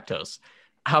down lactose.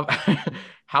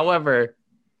 However,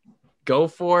 go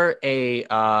for a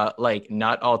like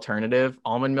nut alternative.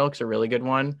 Almond milk's a really good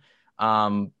one.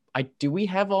 Do we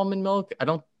have almond milk? I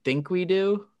don't think we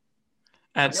do.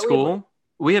 At I know school,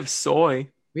 we have soy.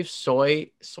 We have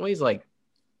soy. Soy's like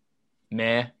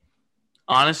meh.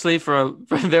 Honestly,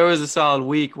 there was a solid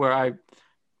week where I,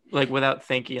 like without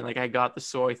thinking, like I got the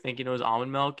soy thinking it was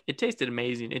almond milk. It tasted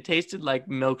amazing. It tasted like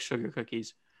milk sugar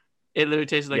cookies. It literally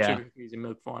tasted like Yeah. sugar cookies in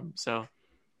milk form. So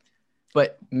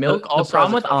But milk The also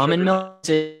problem has a with ton of almond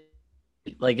sugar. milk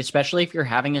is, like, especially if you're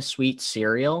having a sweet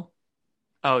cereal,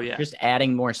 oh yeah, just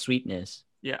adding more sweetness.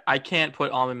 yeah. I can't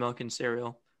put almond milk in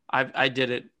cereal. I did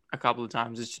it a couple of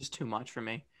times. It's just too much for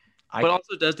me. I- But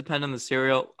also it does depend on the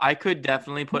cereal. I could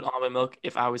definitely put almond milk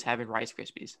if I was having Rice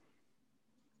Krispies.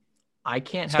 I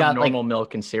can't It's have got, like- normal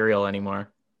milk in cereal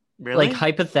anymore. Really? Like,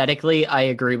 hypothetically, I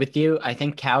agree with you. I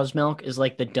think cow's milk is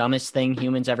like the dumbest thing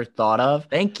humans ever thought of.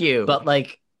 Thank you. But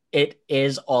like, it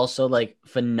is also like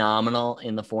phenomenal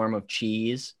in the form of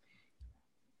cheese.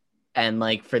 And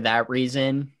like, for that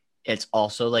reason, it's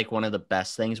also like one of the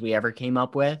best things we ever came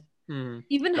up with. Hmm.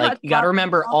 Even Like, hot you got to sauce-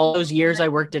 remember all those years I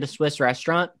worked at a Swiss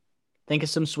restaurant. Think of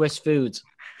some Swiss foods.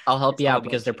 I'll help It's you all out about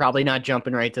because they're cheese. probably not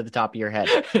jumping right to the top of your head.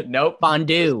 nope.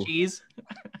 Fondue. Cheese.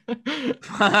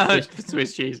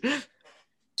 Swiss cheese.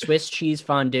 Swiss cheese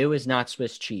fondue is not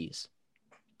Swiss cheese,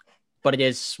 but it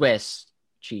is Swiss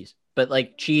cheese. But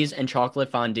like cheese and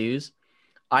chocolate fondues,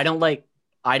 I don't like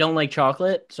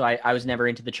chocolate, so I was never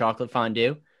into the chocolate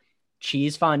fondue.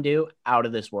 Cheese fondue, out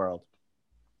of this world.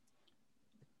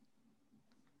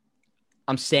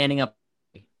 I'm standing up.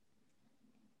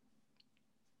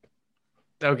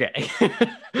 Okay.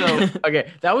 So-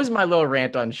 okay, that was my little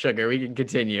rant on sugar. We can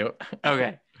continue.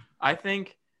 Okay. I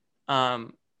think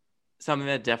something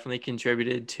that definitely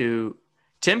contributed to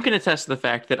Tim can attest to the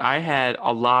fact that I had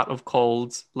a lot of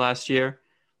colds last year.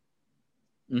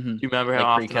 Mhm. Do you remember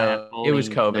how Like often I had pre-COVID. colds? It was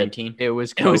COVID. 19. It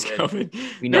was COVID. It was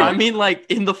COVID. We No, know. I mean like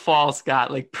in the fall, Scott,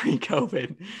 like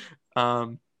pre-COVID.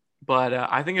 But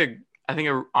I think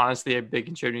honestly a big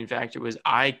contributing factor was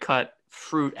I cut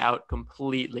fruit out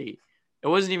completely. It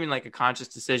wasn't even like a conscious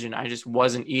decision. I just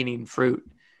wasn't eating fruit,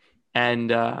 and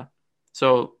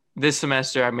so this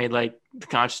semester I made like the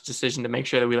conscious decision to make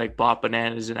sure that we like bought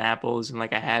bananas and apples, and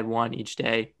like I had one of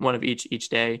each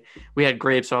day. We had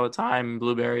grapes all the time,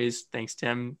 blueberries. Thanks,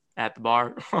 Tim, at the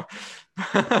bar.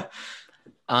 Ben,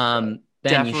 you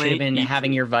Definitely should have been eat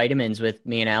having fruit. your vitamins with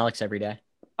me and Alex every day.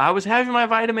 I was having my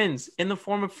vitamins in the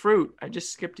form of fruit. I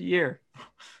just skipped a year.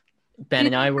 Ben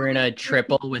and I were in a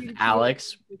triple with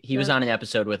Alex. He was Yeah. on an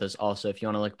episode with us also. If you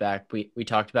want to look back, we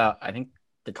talked about, I think,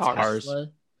 the Cars. Tesla.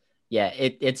 Yeah,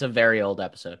 it's a very old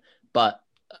episode. But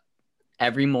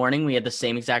every morning we had the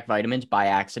same exact vitamins by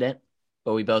accident,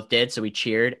 but we both did. So we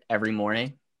cheered every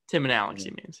morning, Tim and Alex, he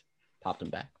means. popped them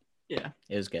back. Yeah,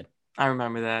 It was good. I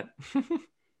remember that.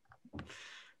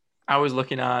 I was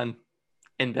looking on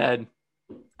in bed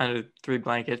under 3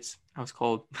 blankets. I was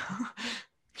cold.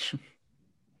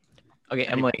 Okay,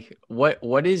 Emily,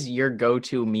 what is your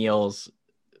go-to meals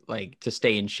like to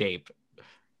stay in shape?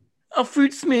 Oh,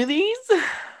 fruit smoothies.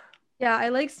 Yeah, I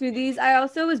like smoothies. I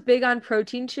also was big on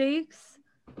protein shakes.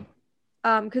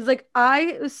 Because like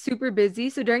I was super busy.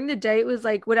 So during the day it was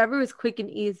like whatever was quick and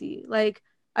easy. Like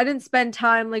I didn't spend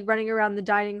time like running around the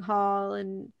dining hall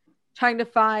and trying to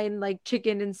find like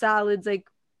chicken and salads. Like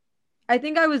I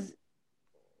think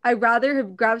I'd rather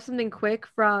have grabbed something quick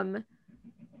from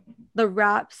the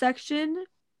wrap section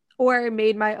or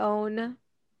made my own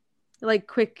like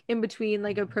quick in between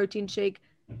like a protein shake.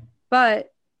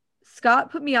 But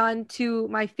Scott put me on to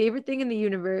my favorite thing in the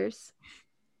universe,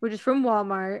 which is from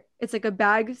Walmart. It's like a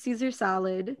bag of Caesar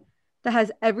salad that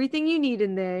has everything you need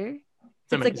in there.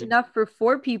 It's like amazing. enough for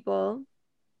 4 people.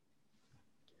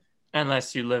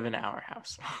 Unless you live in our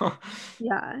house.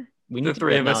 Yeah. We The need to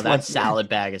three get- of No, us that went- salad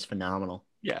bag is phenomenal.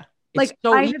 Yeah. It's Like,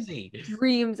 so I have easy.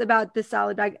 Dreams about this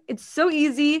salad bag. It's so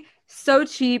easy, so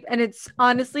cheap, and it's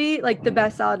honestly like the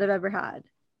best salad I've ever had.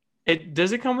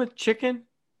 Does it come with chicken?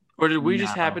 Or did we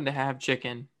just No. happen to have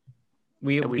chicken?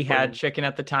 We that we we put had in. chicken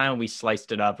at the time. We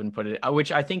sliced it up and put it,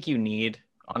 which I think you need,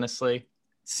 honestly.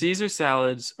 Caesar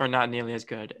salads are not nearly as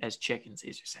good as chicken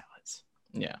Caesar salads.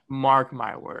 Yeah. Mark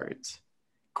my words.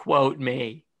 Quote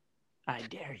me. I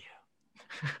dare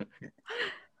you.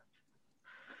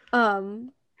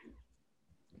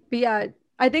 But yeah,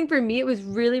 I think for me it was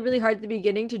really, really hard at the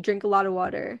beginning to drink a lot of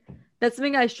water. That's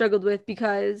something I struggled with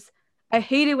because I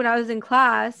hated when I was in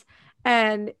class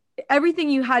and everything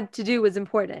you had to do was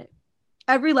important.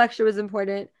 Every lecture was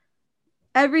important.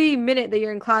 Every minute that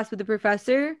you're in class with the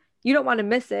professor, you don't want to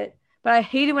miss it. But I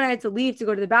hated when I had to leave to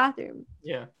go to the bathroom.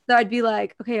 Yeah. So I'd be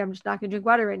like, okay, I'm just not gonna drink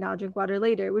water right now. I'll drink water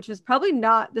later, which was probably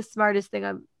not the smartest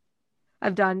thing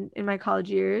I've done in my college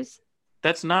years.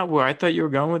 That's not where I thought you were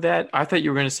going with that. I thought you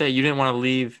were going to say you didn't want to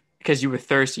leave because you were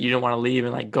thirsty. You didn't want to leave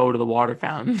and like go to the water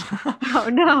fountain. Oh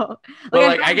no. But I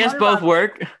like, had I guess water both bottle.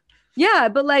 work. Yeah,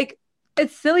 but like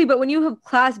it's silly, but when you have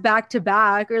class back to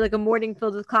back or like a morning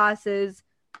filled with classes,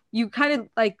 you kind of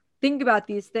like think about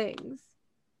these things.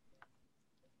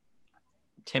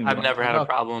 Tim, I've never had a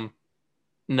problem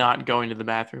not going to the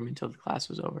bathroom until the class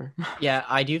was over. Yeah,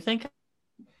 I do think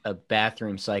a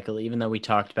bathroom cycle, even though we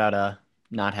talked about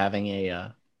not having a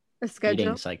A schedule.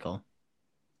 eating cycle.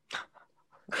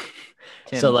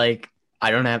 Tim, So like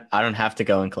I don't have to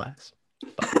go in class.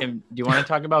 Tim, do you want to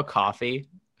talk about coffee?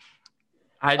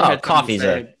 I Oh, had something to coffee's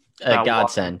say A about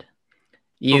godsend.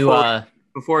 You Before-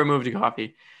 before we move to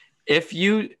coffee. If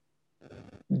you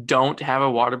don't have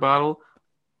a water bottle,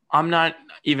 I'm not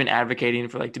even advocating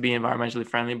for like to be environmentally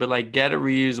friendly, but like get a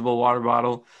reusable water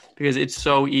bottle because it's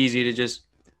so easy to just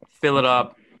fill it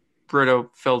up, Brita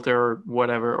filter or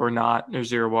whatever, or not, or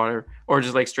zero water, or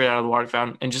just like straight out of the water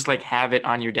fountain and just like have it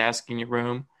on your desk in your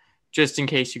room just in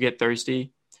case you get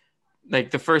thirsty.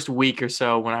 Like the first week or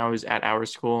so when I was at our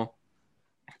school,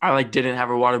 I like didn't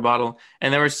have a water bottle.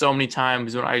 And there were so many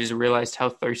times when I just realized how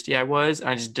thirsty I was and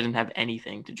I just didn't have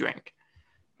anything to drink.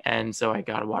 And so I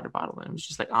got a water bottle and it was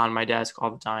just like on my desk all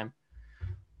the time.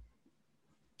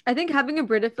 I think having a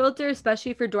Brita filter,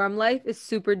 especially for dorm life, is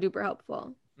super duper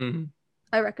helpful. Mhm.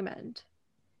 I recommend.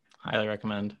 Highly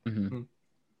recommend. Mhm.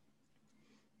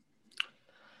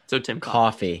 So Tim,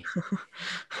 Coffee.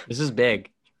 This is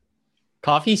big.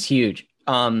 Coffee's huge.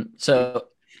 So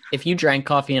if you drank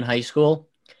coffee in high school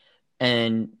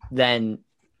and then,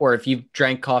 or if you've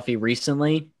drank coffee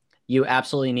recently, you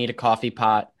absolutely need a coffee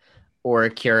pot or a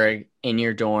Keurig in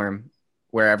your dorm,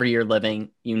 wherever you're living,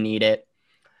 you need it.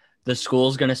 The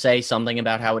school's going to say something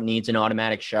about how it needs an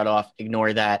automatic shutoff.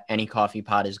 Ignore that. Any coffee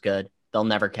pot is good. They'll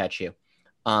never catch you.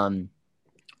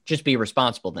 Just be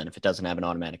responsible then if it doesn't have an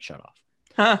automatic shutoff.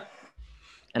 Huh.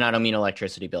 And I don't mean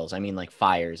electricity bills. I mean like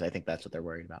fires. I think that's what they're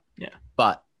worried about. Yeah.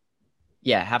 But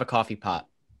yeah, have a coffee pot.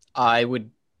 I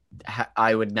would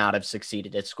not have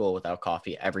succeeded at school without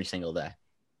coffee every single day.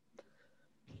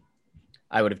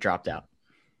 I would have dropped out.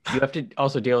 You have to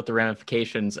also deal with the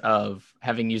ramifications of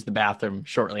having used the bathroom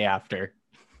shortly after.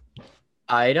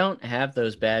 I don't have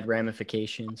those bad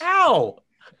ramifications. Ow!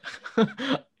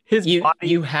 His You body.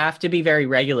 you have to be very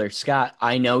regular, Scott.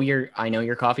 I know your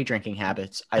coffee drinking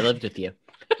habits. I lived with you.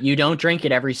 You don't drink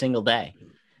it every single day.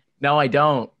 No, I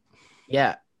don't.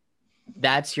 Yeah.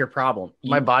 That's your problem.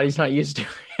 My body's not used to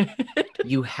it.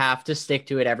 You have to stick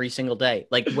to it every single day.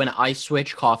 Like when I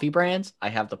switch coffee brands, I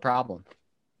have the problem.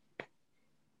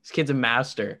 This kid's a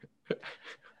master.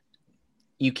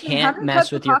 You How can't many mess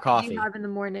cups with of your do coffee. you have in the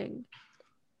morning?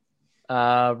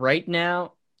 Right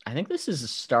now, I think this is a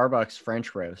Starbucks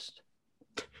French roast.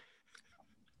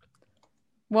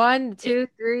 1, 2,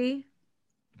 3.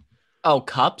 Oh,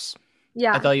 cups?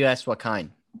 Yeah. I thought you asked what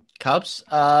kind. Cups?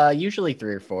 Usually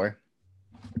 3 or 4.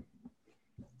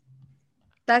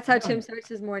 That's how Tim starts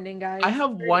his morning, guys. I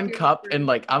have 3, one 2, cup 3. and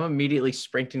like I'm immediately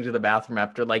sprinting to the bathroom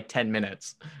after like 10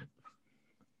 minutes.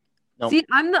 Nope. See,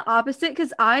 I'm the opposite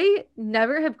because I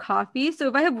never have coffee. So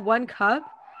if I have 1 cup,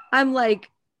 I'm like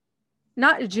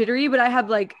not jittery, but I have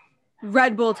like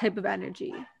Red Bull type of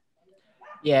energy.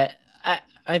 Yeah,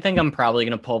 I think I'm probably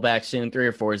going to pull back soon. 3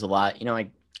 or 4 is a lot. You know,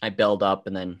 I build up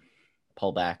and then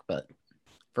pull back. But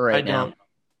for right now,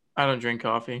 I don't drink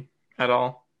coffee at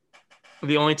all.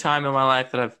 The only time in my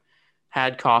life that I've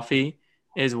had coffee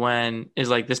is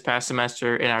like this past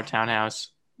semester in our townhouse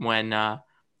when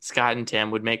Scott and Tim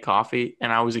would make coffee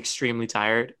and I was extremely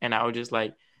tired and I would just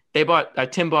like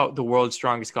Tim bought the world's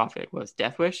strongest coffee. It was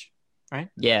Death Wish, right?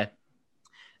 yeah.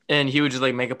 And he would just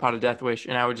like make a pot of Death Wish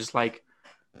and I would just like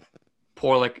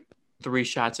pour like 3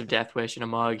 shots of Death Wish in a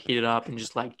mug, heat it up and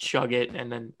just like chug it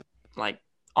and then like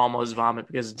almost vomit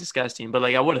because it's disgusting. But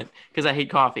like I wouldn't because I hate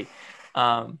coffee.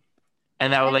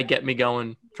 And that would like get me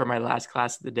going for my last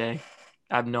class of the day.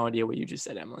 I have no idea what you just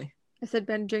said, Emily. I said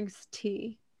Ben drinks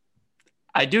tea.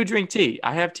 I do drink tea.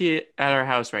 I have tea at our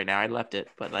house right now. I left it,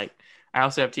 but like I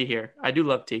also have tea here. I do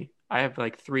love tea. I have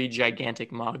like 3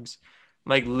 gigantic mugs,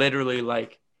 like literally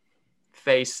like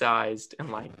face sized and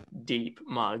like deep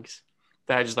mugs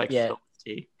that I just like fill with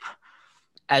tea.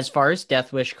 As far as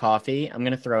Death Wish coffee, I'm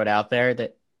going to throw it out there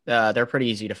that they're pretty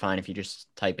easy to find if you just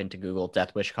type into Google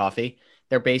Death Wish coffee.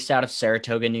 They're based out of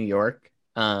Saratoga, New York.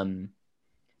 Cool.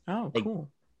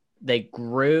 They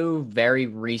grew very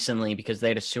recently because they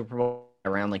had a Super Bowl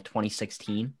around like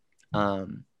 2016,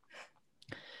 and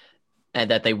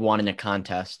that they won in a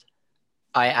contest.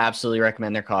 I absolutely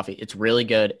recommend their coffee. It's really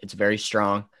good. It's very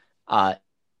strong. And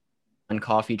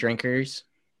coffee drinkers.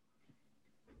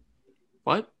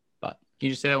 What? Can you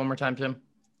just say that one more time, Tim?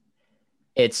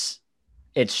 It's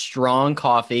strong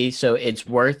coffee, so it's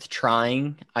worth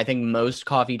trying. I think most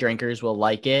coffee drinkers will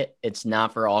like it. It's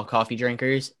not for all coffee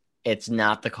drinkers. It's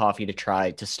not the coffee to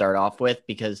try to start off with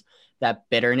because that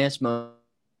bitterness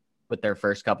with their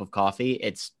first cup of coffee,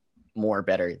 it's more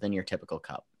better than your typical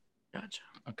cup. Gotcha.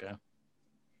 Okay.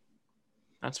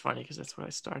 That's funny because that's what I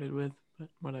started with, but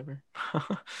whatever.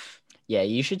 Yeah,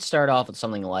 you should start off with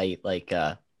something light, like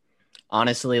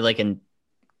honestly, like a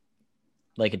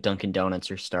Dunkin' Donuts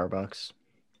or Starbucks.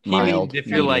 Mild. If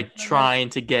you're like trying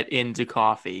to get into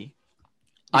coffee.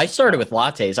 I started with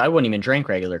lattes. I wouldn't even drink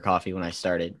regular coffee when I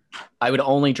started. I would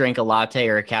only drink a latte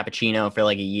or a cappuccino for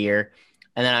like a year.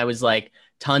 And then I was like,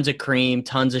 tons of cream,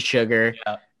 tons of sugar.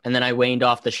 Yeah. And then I waned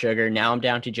off the sugar. Now I'm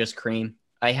down to just cream.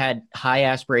 I had high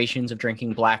aspirations of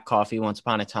drinking black coffee once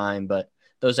upon a time, but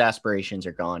those aspirations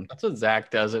are gone. That's what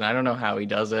Zach does, and I don't know how he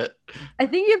does it. I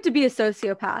think you have to be a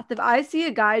sociopath. If I see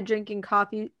a guy drinking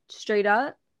coffee straight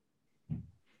up,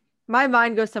 my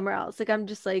mind goes somewhere else. Like I'm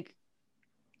just like,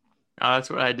 Oh, that's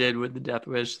what I did with the Death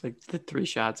Wish, like the 3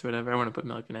 shots or whatever. I want to put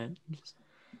milk in it.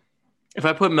 If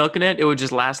I put milk in it, it would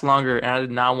just last longer, and I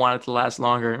did not want it to last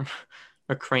longer.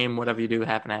 Or cream, whatever you do,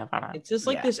 half and half. I don't know. It's just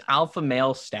like this alpha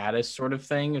male status sort of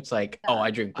thing. It's like, oh,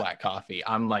 I drink black coffee.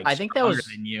 I'm like, I think that was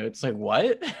than you. It's like,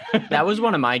 what? that was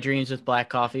one of my dreams with black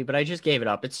coffee, but I just gave it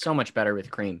up. It's so much better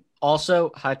with cream.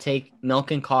 Also, hot take: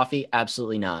 milk and coffee,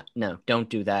 absolutely not. No, don't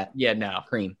do that. Yeah, no.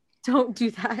 Cream. don't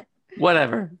do that.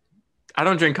 Whatever. I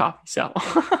don't drink coffee, so.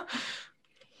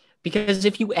 Because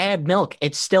if you add milk,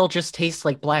 it still just tastes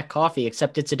like black coffee,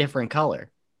 except it's a different color.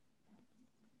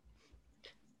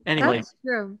 Anyway. That's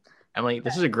true. Emily,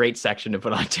 this is a great section to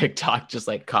put on TikTok, just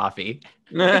like coffee.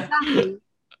 Exactly.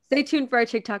 Stay tuned for our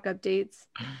TikTok updates.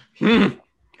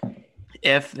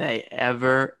 If they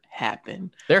ever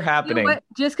happen. They're You know happening. what?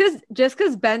 Just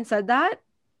because Ben said that,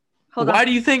 Why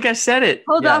do you think I said it?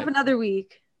 hold Yeah. off another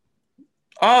week.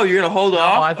 Oh, you're gonna hold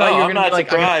off? Oh, I thought you were I'm going to not be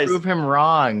like, I'm going to surprised. prove him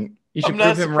wrong. You should I'm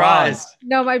prove not him wrong. surprised.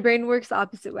 No, my brain works the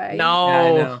opposite way. No. Yeah,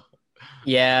 I know.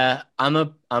 Yeah,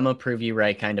 I'm a prove you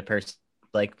right kind of person.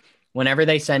 Like whenever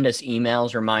they send us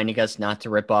emails reminding us not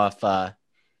to rip off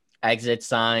exit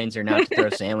signs or not to throw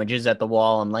sandwiches at the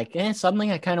wall, I'm like,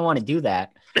 suddenly I kind of want to do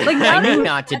that. Like I now knew that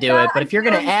not to you do said it, that, but I if you're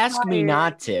feel gonna ask me inspired.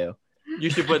 not to, You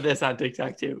should put this on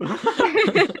TikTok too.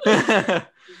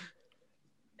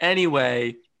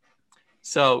 Anyway,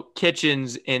 so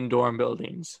kitchens in dorm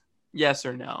buildings. Yes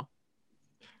or no?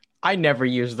 I never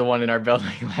used the one in our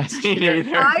building last Me year.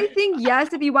 neither. I think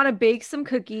yes, if you want to bake some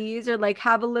cookies or like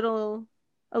have a little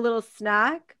a little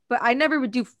snack, but I never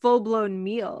would do full-blown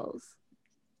meals.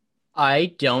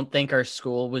 I don't think our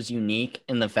school was unique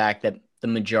in the fact that the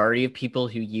majority of people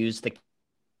who used the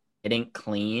didn't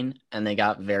clean and they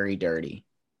got very dirty.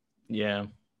 Yeah.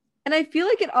 And I feel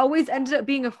like it always ended up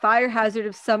being a fire hazard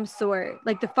of some sort.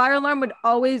 Like the fire alarm would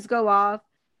always go off.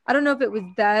 I don't know if it was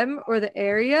them or the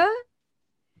area,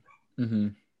 Mm-hmm.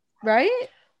 right?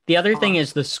 The other thing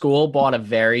is the school bought a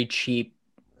very cheap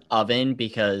oven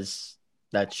because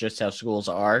that's just how schools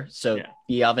are. So Yeah.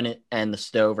 the oven and the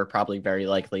stove are probably very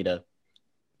likely to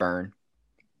burn.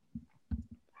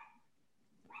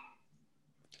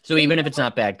 So even if it's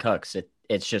not bad cooks,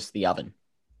 it's just the oven.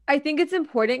 I think it's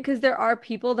important because there are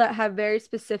people that have very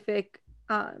specific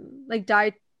like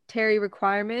dietary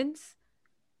requirements.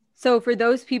 So for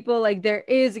those people, like there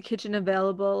is a kitchen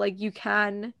available. Like you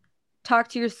can talk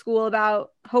to your school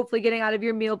about hopefully getting out of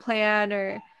your meal plan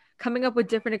or coming up with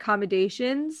different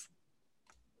accommodations.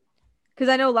 Because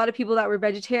I know a lot of people that were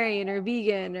vegetarian or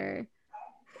vegan or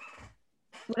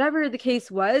whatever the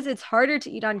case was, it's harder to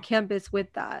eat on campus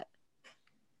with that.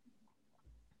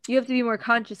 You have to be more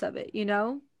conscious of it, you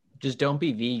know? Just don't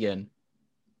be vegan.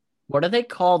 What do they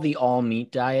call the all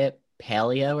meat diet?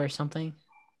 Paleo or something?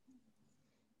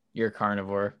 You're a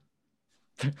carnivore.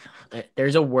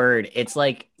 There's a word. It's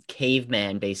like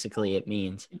caveman, basically, it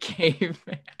means.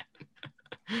 Caveman.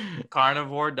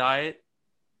 Carnivore diet.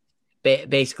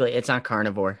 Basically, it's not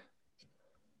carnivore.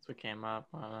 That's what came up.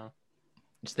 I don't know.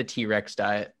 It's the T-Rex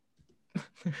diet.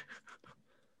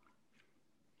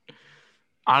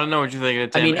 I don't know what you think of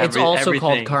it, Tim. I mean, it's also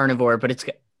called everything. carnivore, but it's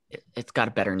got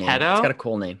a better name. Keto? It's got a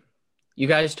cool name. You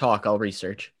guys talk. I'll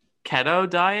research. Keto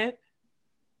diet.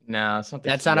 No, it's not.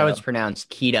 That's not how it's pronounced.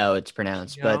 Keto, it's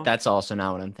pronounced, Keto? but that's also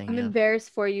not what I'm I'm thinking of.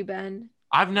 embarrassed for you, Ben.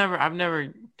 I've never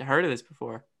heard of this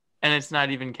before, and it's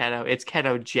not even keto. It's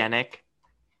ketogenic.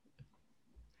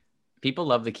 People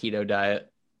love the keto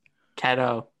diet.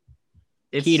 Keto.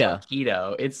 It's Keto.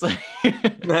 Keto. It's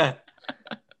like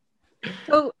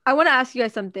So I want to ask you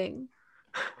guys something.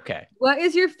 okay. What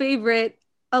is your favorite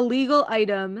illegal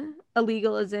item?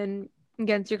 Illegal as in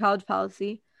against your college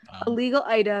policy. Illegal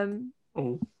item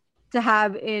Oh. to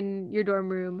have in your dorm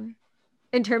room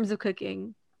in terms of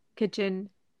cooking, kitchen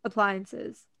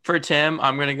appliances. For Tim,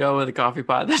 I'm gonna go with a coffee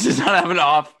pot that does not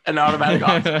have an automatic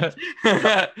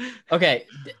off. Okay,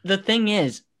 the thing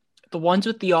is, the ones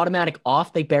with the automatic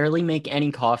off, they barely make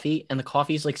any coffee, and the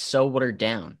coffee is like so watered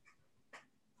down.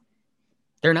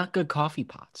 They're not good coffee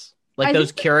pots. Like I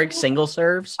those think Keurig single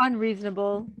serves.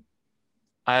 Unreasonable.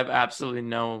 I have absolutely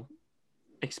no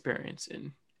experience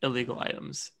in illegal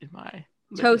items in my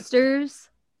living. Toasters.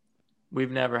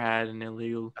 We've never had an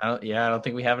illegal. I don't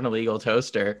think we have an illegal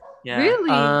toaster. Yeah. Really?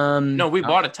 No, we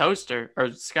bought a toaster,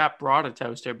 or Scott brought a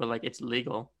toaster, but like it's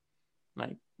legal.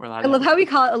 Like we're allowed. I love how we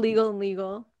call it illegal and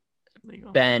legal.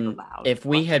 Legal. Ben, Allowed. if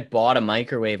we had bought a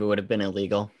microwave, it would have been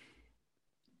illegal.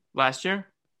 Last year.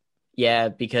 Yeah,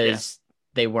 because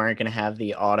they weren't going to have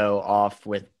the auto off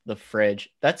with the fridge.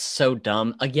 That's so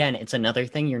dumb. Again, it's another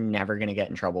thing you're never going to get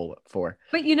in trouble for.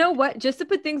 But you know what? Just to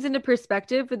put things into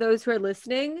perspective for those who are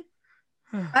listening,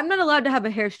 I'm not allowed to have a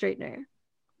hair straightener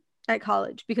at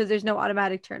college because there's no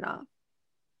automatic turn off.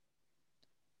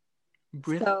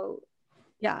 Really? So,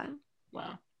 yeah.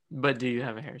 Wow. But do you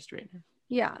have a hair straightener?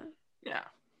 Yeah. Yeah.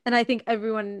 And I think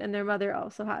everyone and their mother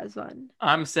also has one.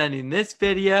 I'm sending this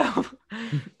video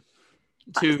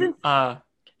to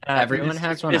Everyone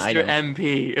has one. I Mr. don't.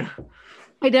 MP.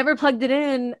 I never plugged it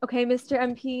in. Okay, Mr.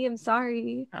 MP, I'm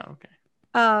sorry. Oh,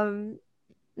 okay.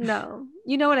 No.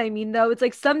 You know what I mean though? It's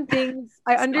like some things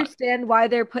I It's not- understand why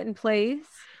they're put in place,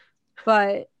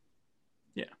 but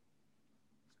Yeah.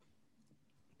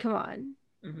 Come on.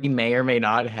 We may or may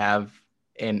not have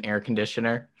an air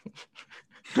conditioner.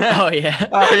 Oh, yeah.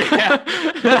 Oh,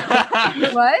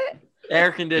 yeah. What?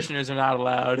 Air conditioners are not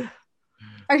allowed.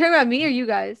 Are you talking about me or you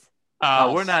guys?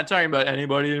 We're not talking about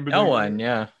anybody in particular. No one,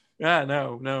 yeah. Yeah,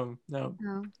 no.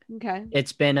 Oh, okay.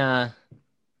 It's been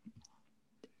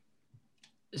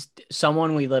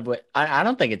someone we live with. I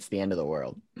don't think it's the end of the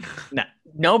world. No,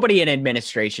 nobody in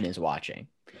administration is watching.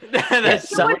 That's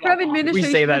So- Someone from administration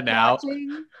we say that is now.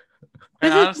 watching.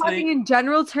 And This is honestly- talking in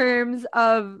general terms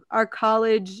of our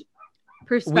college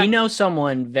perspective. We know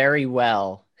someone very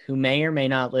well who may or may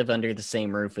not live under the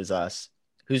same roof as us,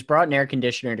 who's brought an air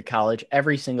conditioner to college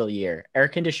every single year. Air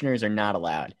conditioners are not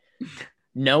allowed.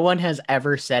 No one has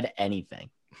ever said anything.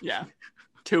 Yeah.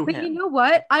 To But him. you know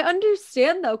what? I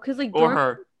understand though, because like Or dorms her.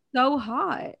 are so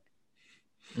hot.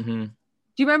 Mm-hmm. Do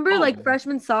you remember Oh. like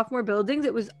freshman, sophomore buildings?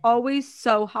 It was always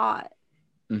so hot.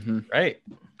 Mm-hmm. Right.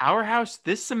 Our house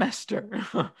this semester,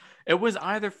 it was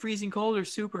either freezing cold or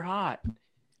super hot.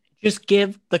 Just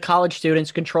give the college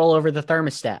students control over the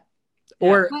thermostat.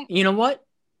 Or, Yeah. you know what?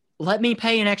 Let me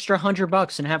pay an extra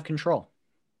 $100 and have control.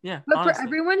 Yeah, But honestly. for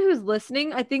everyone who's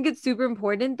listening, I think it's super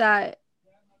important that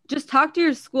just talk to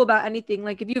your school about anything.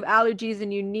 Like if you have allergies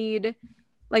and you need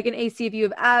like an AC, if you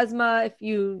have asthma, if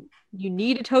you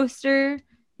need a toaster,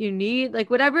 you need like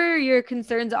whatever your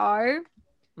concerns are,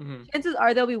 Mhm. chances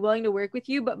are they'll be willing to work with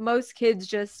you, but most kids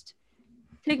just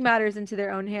take matters into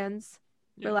their own hands,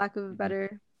 for Yeah. lack of a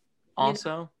better.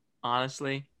 Also,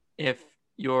 honestly, if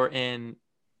you're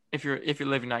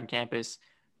living on campus,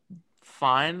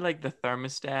 find like the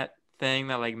thermostat thing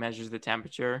that like measures the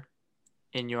temperature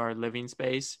in your living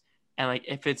space, and like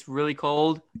if it's really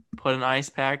cold, put an ice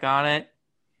pack on it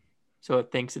so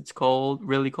it thinks it's cold,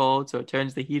 really cold, so it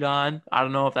turns the heat on. I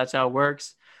don't know if that's how it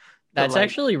works. but, That's like,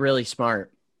 actually really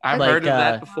smart. I've like, heard of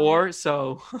that before,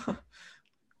 so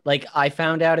Like I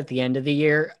found out at the end of the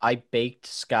year, I baked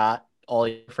Scott all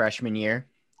freshman year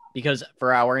because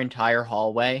for our entire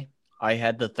hallway, I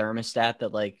had the thermostat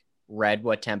that like read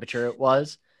what temperature it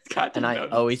was. Scott And didn't I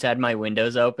notice. always had my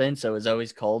windows open, so it was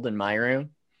always cold in my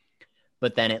room.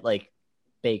 But then it like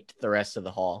baked the rest of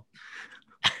the hall.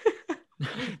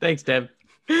 Thanks, Tim.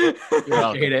 You're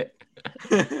Appreciate it.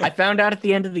 I found out at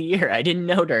the end of the year. I didn't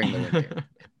know during the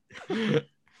winter.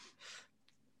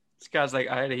 Scott's like,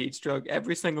 I had a heat stroke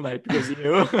every single night because of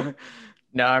you.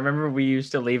 No, I remember we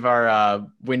used to leave our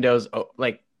windows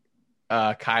like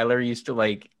Kyler used to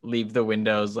like leave the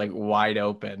windows like wide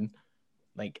open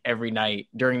like every night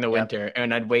during the winter,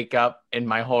 and I'd wake up and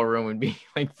my whole room would be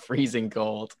like freezing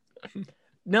cold.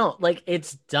 No, like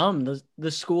it's dumb.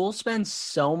 The school spends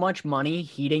so much money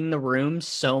heating the rooms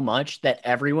so much that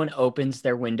everyone opens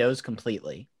their windows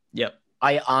completely. Yep.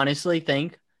 I honestly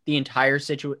think the entire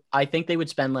I think they would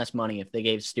spend less money if they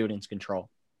gave students control.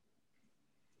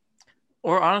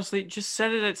 Or honestly, just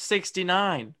set it at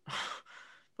 69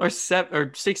 or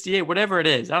 68, whatever it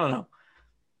is. I don't know.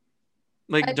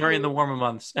 Like during the warmer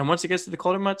months. And once it gets to the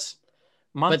colder months,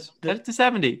 set it to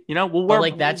 70. You know, we'll But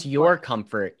like that's your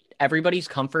comfort. Everybody's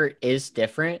comfort is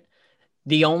different.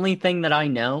 The only thing that I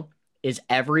know is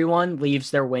everyone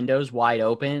leaves their windows wide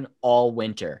open all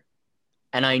winter.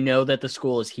 And I know that the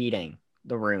school is heating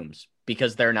the rooms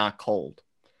because they're not cold.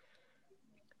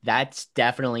 That's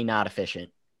definitely not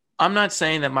efficient. I'm not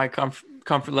saying that my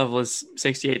comfort level is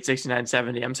 68, 69,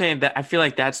 70. I'm saying that I feel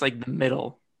like that's like the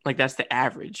middle. Like that's the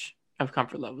average of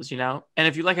comfort levels, you know? And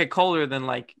if you like it colder, then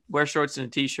like wear shorts and a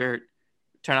t-shirt,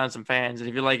 turn on some fans. And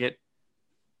if you like it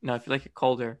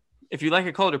colder,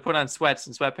 put on sweats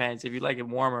and sweatpants. If you like it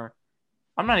warmer,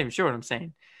 I'm not even sure what I'm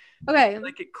saying. Okay. If you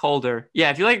like it colder.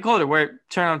 Yeah, if you like it colder,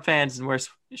 turn on fans and wear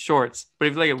shorts. But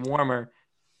if you like it warmer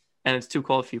and it's too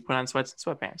cold for you, put on sweats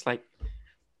and sweatpants. Like,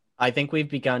 I think we've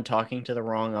begun talking to the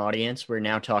wrong audience. We're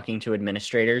now talking to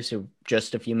administrators who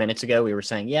just a few minutes ago we were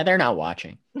saying, yeah, they're not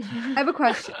watching. I have a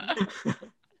question.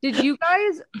 Did you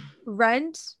guys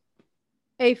rent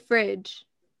a fridge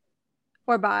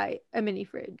or buy a mini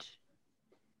fridge?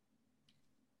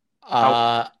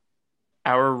 Our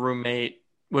roommate,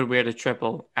 when we had a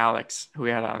triple, Alex, who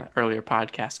we had on an earlier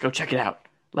podcast, go check it out.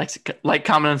 Like,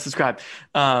 comment, and subscribe.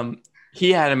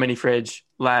 He had a mini fridge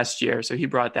last year, so he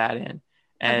brought that in.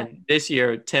 And this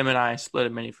year, Tim and I split a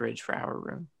mini fridge for our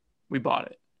room. We bought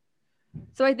it.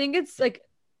 So I think it's like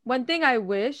one thing I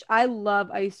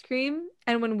love ice cream.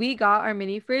 And when we got our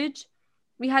mini fridge,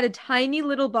 we had a tiny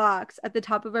little box at the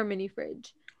top of our mini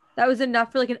fridge. That was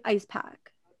enough for like an ice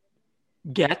pack.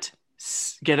 Get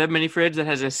a mini fridge that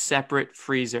has a separate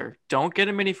freezer. Don't get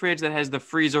a mini fridge that has the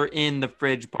freezer in the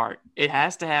fridge part. It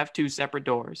has to have two separate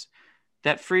doors.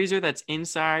 That freezer that's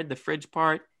inside the fridge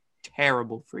part,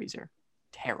 terrible freezer.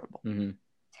 Terrible. Mm-hmm.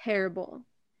 Terrible.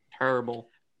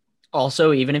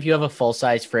 Also, even if you have a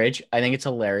full-size fridge, I think it's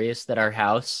hilarious that our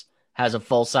house has a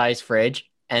full-size fridge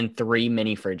and 3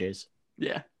 mini fridges.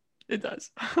 Yeah, it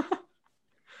does.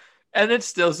 And it's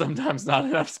still sometimes not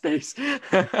enough space.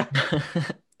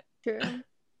 True.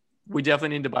 We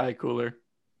definitely need to buy a cooler.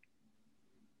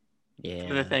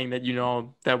 Yeah. The thing that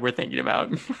that we're thinking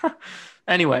about.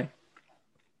 Anyway.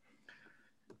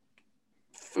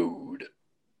 Food.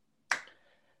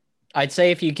 I'd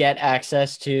say if you get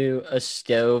access to a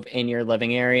stove in your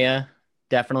living area,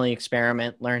 definitely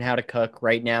experiment, learn how to cook.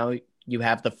 Right now, you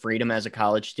have the freedom as a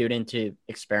college student to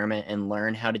experiment and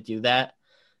learn how to do that.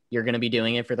 You're going to be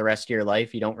doing it for the rest of your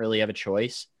life. You don't really have a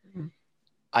choice. Mm-hmm.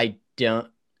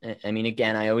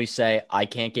 Again, I always say I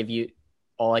can't give you,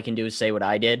 all I can do is say what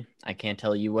I did. I can't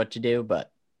tell you what to do,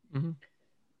 but mm-hmm.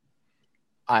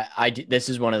 This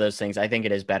is one of those things. I think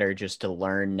it is better just to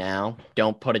learn now.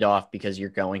 Don't put it off because you're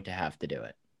going to have to do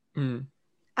it. Mm.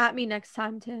 At me next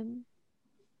time, Tim.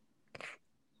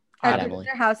 I'd Hot be Emily.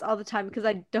 at their house all the time because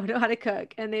I don't know how to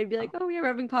cook, and they'd be like, "Oh, yeah, we're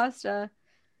having pasta."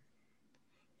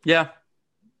 Yeah,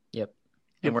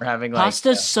 And we're having like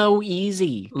Pasta's so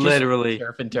easy. Just- literally.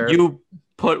 surf and turf. You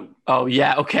put. Oh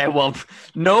yeah. Okay. Well,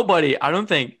 nobody. I don't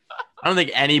think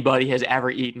anybody has ever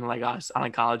eaten like us on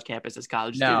a college campus as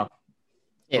college No.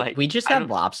 Yeah, like, we just I had don't-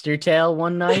 lobster tail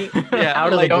one night. student. Yeah. Out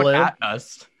of like, the don't blue. at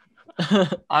us.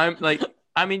 I'm like.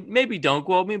 I mean, maybe don't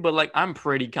quote me, but like I'm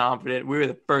pretty confident we were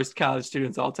the first college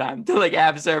students all time to like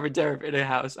have surf and turf in a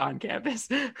house on campus.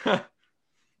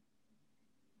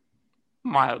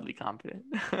 Mildly confident.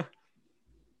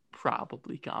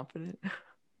 Probably confident.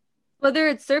 Whether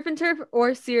it's surf and turf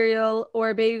or cereal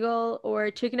or bagel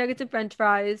or chicken nuggets and French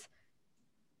fries,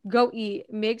 go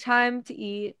eat. Make time to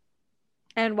eat,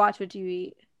 and watch what you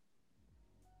eat.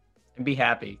 And be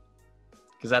happy.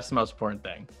 Because that's the most important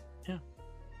thing.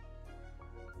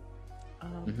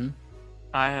 Mhm.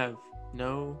 I have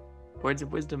no words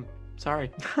of wisdom. Sorry.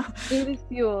 Food is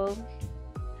fuel.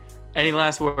 Any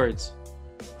last words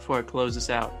before I close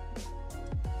this out?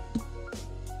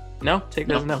 No? Take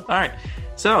that as a no. All right.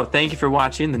 So thank you for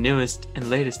watching the newest and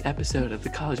latest episode of the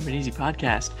College Made Easy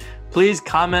podcast. Please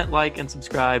comment, like, and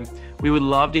subscribe. We would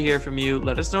love to hear from you.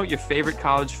 Let us know what your favorite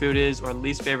college food is, or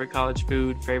least favorite college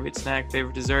food, favorite snack,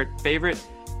 favorite dessert, favorite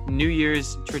New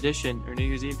Year's tradition or New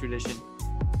Year's Eve tradition.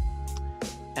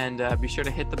 And be sure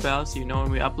to hit the bell so you know when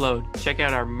we upload. Check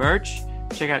out our merch.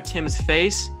 Check out Tim's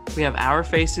face. We have our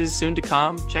faces soon to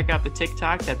come. Check out the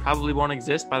TikTok that probably won't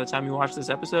exist by the time you watch this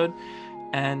episode.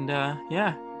 And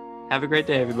yeah, have a great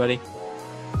day, everybody.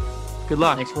 Good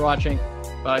luck. Thanks for watching.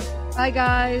 Bye. Bye,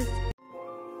 guys.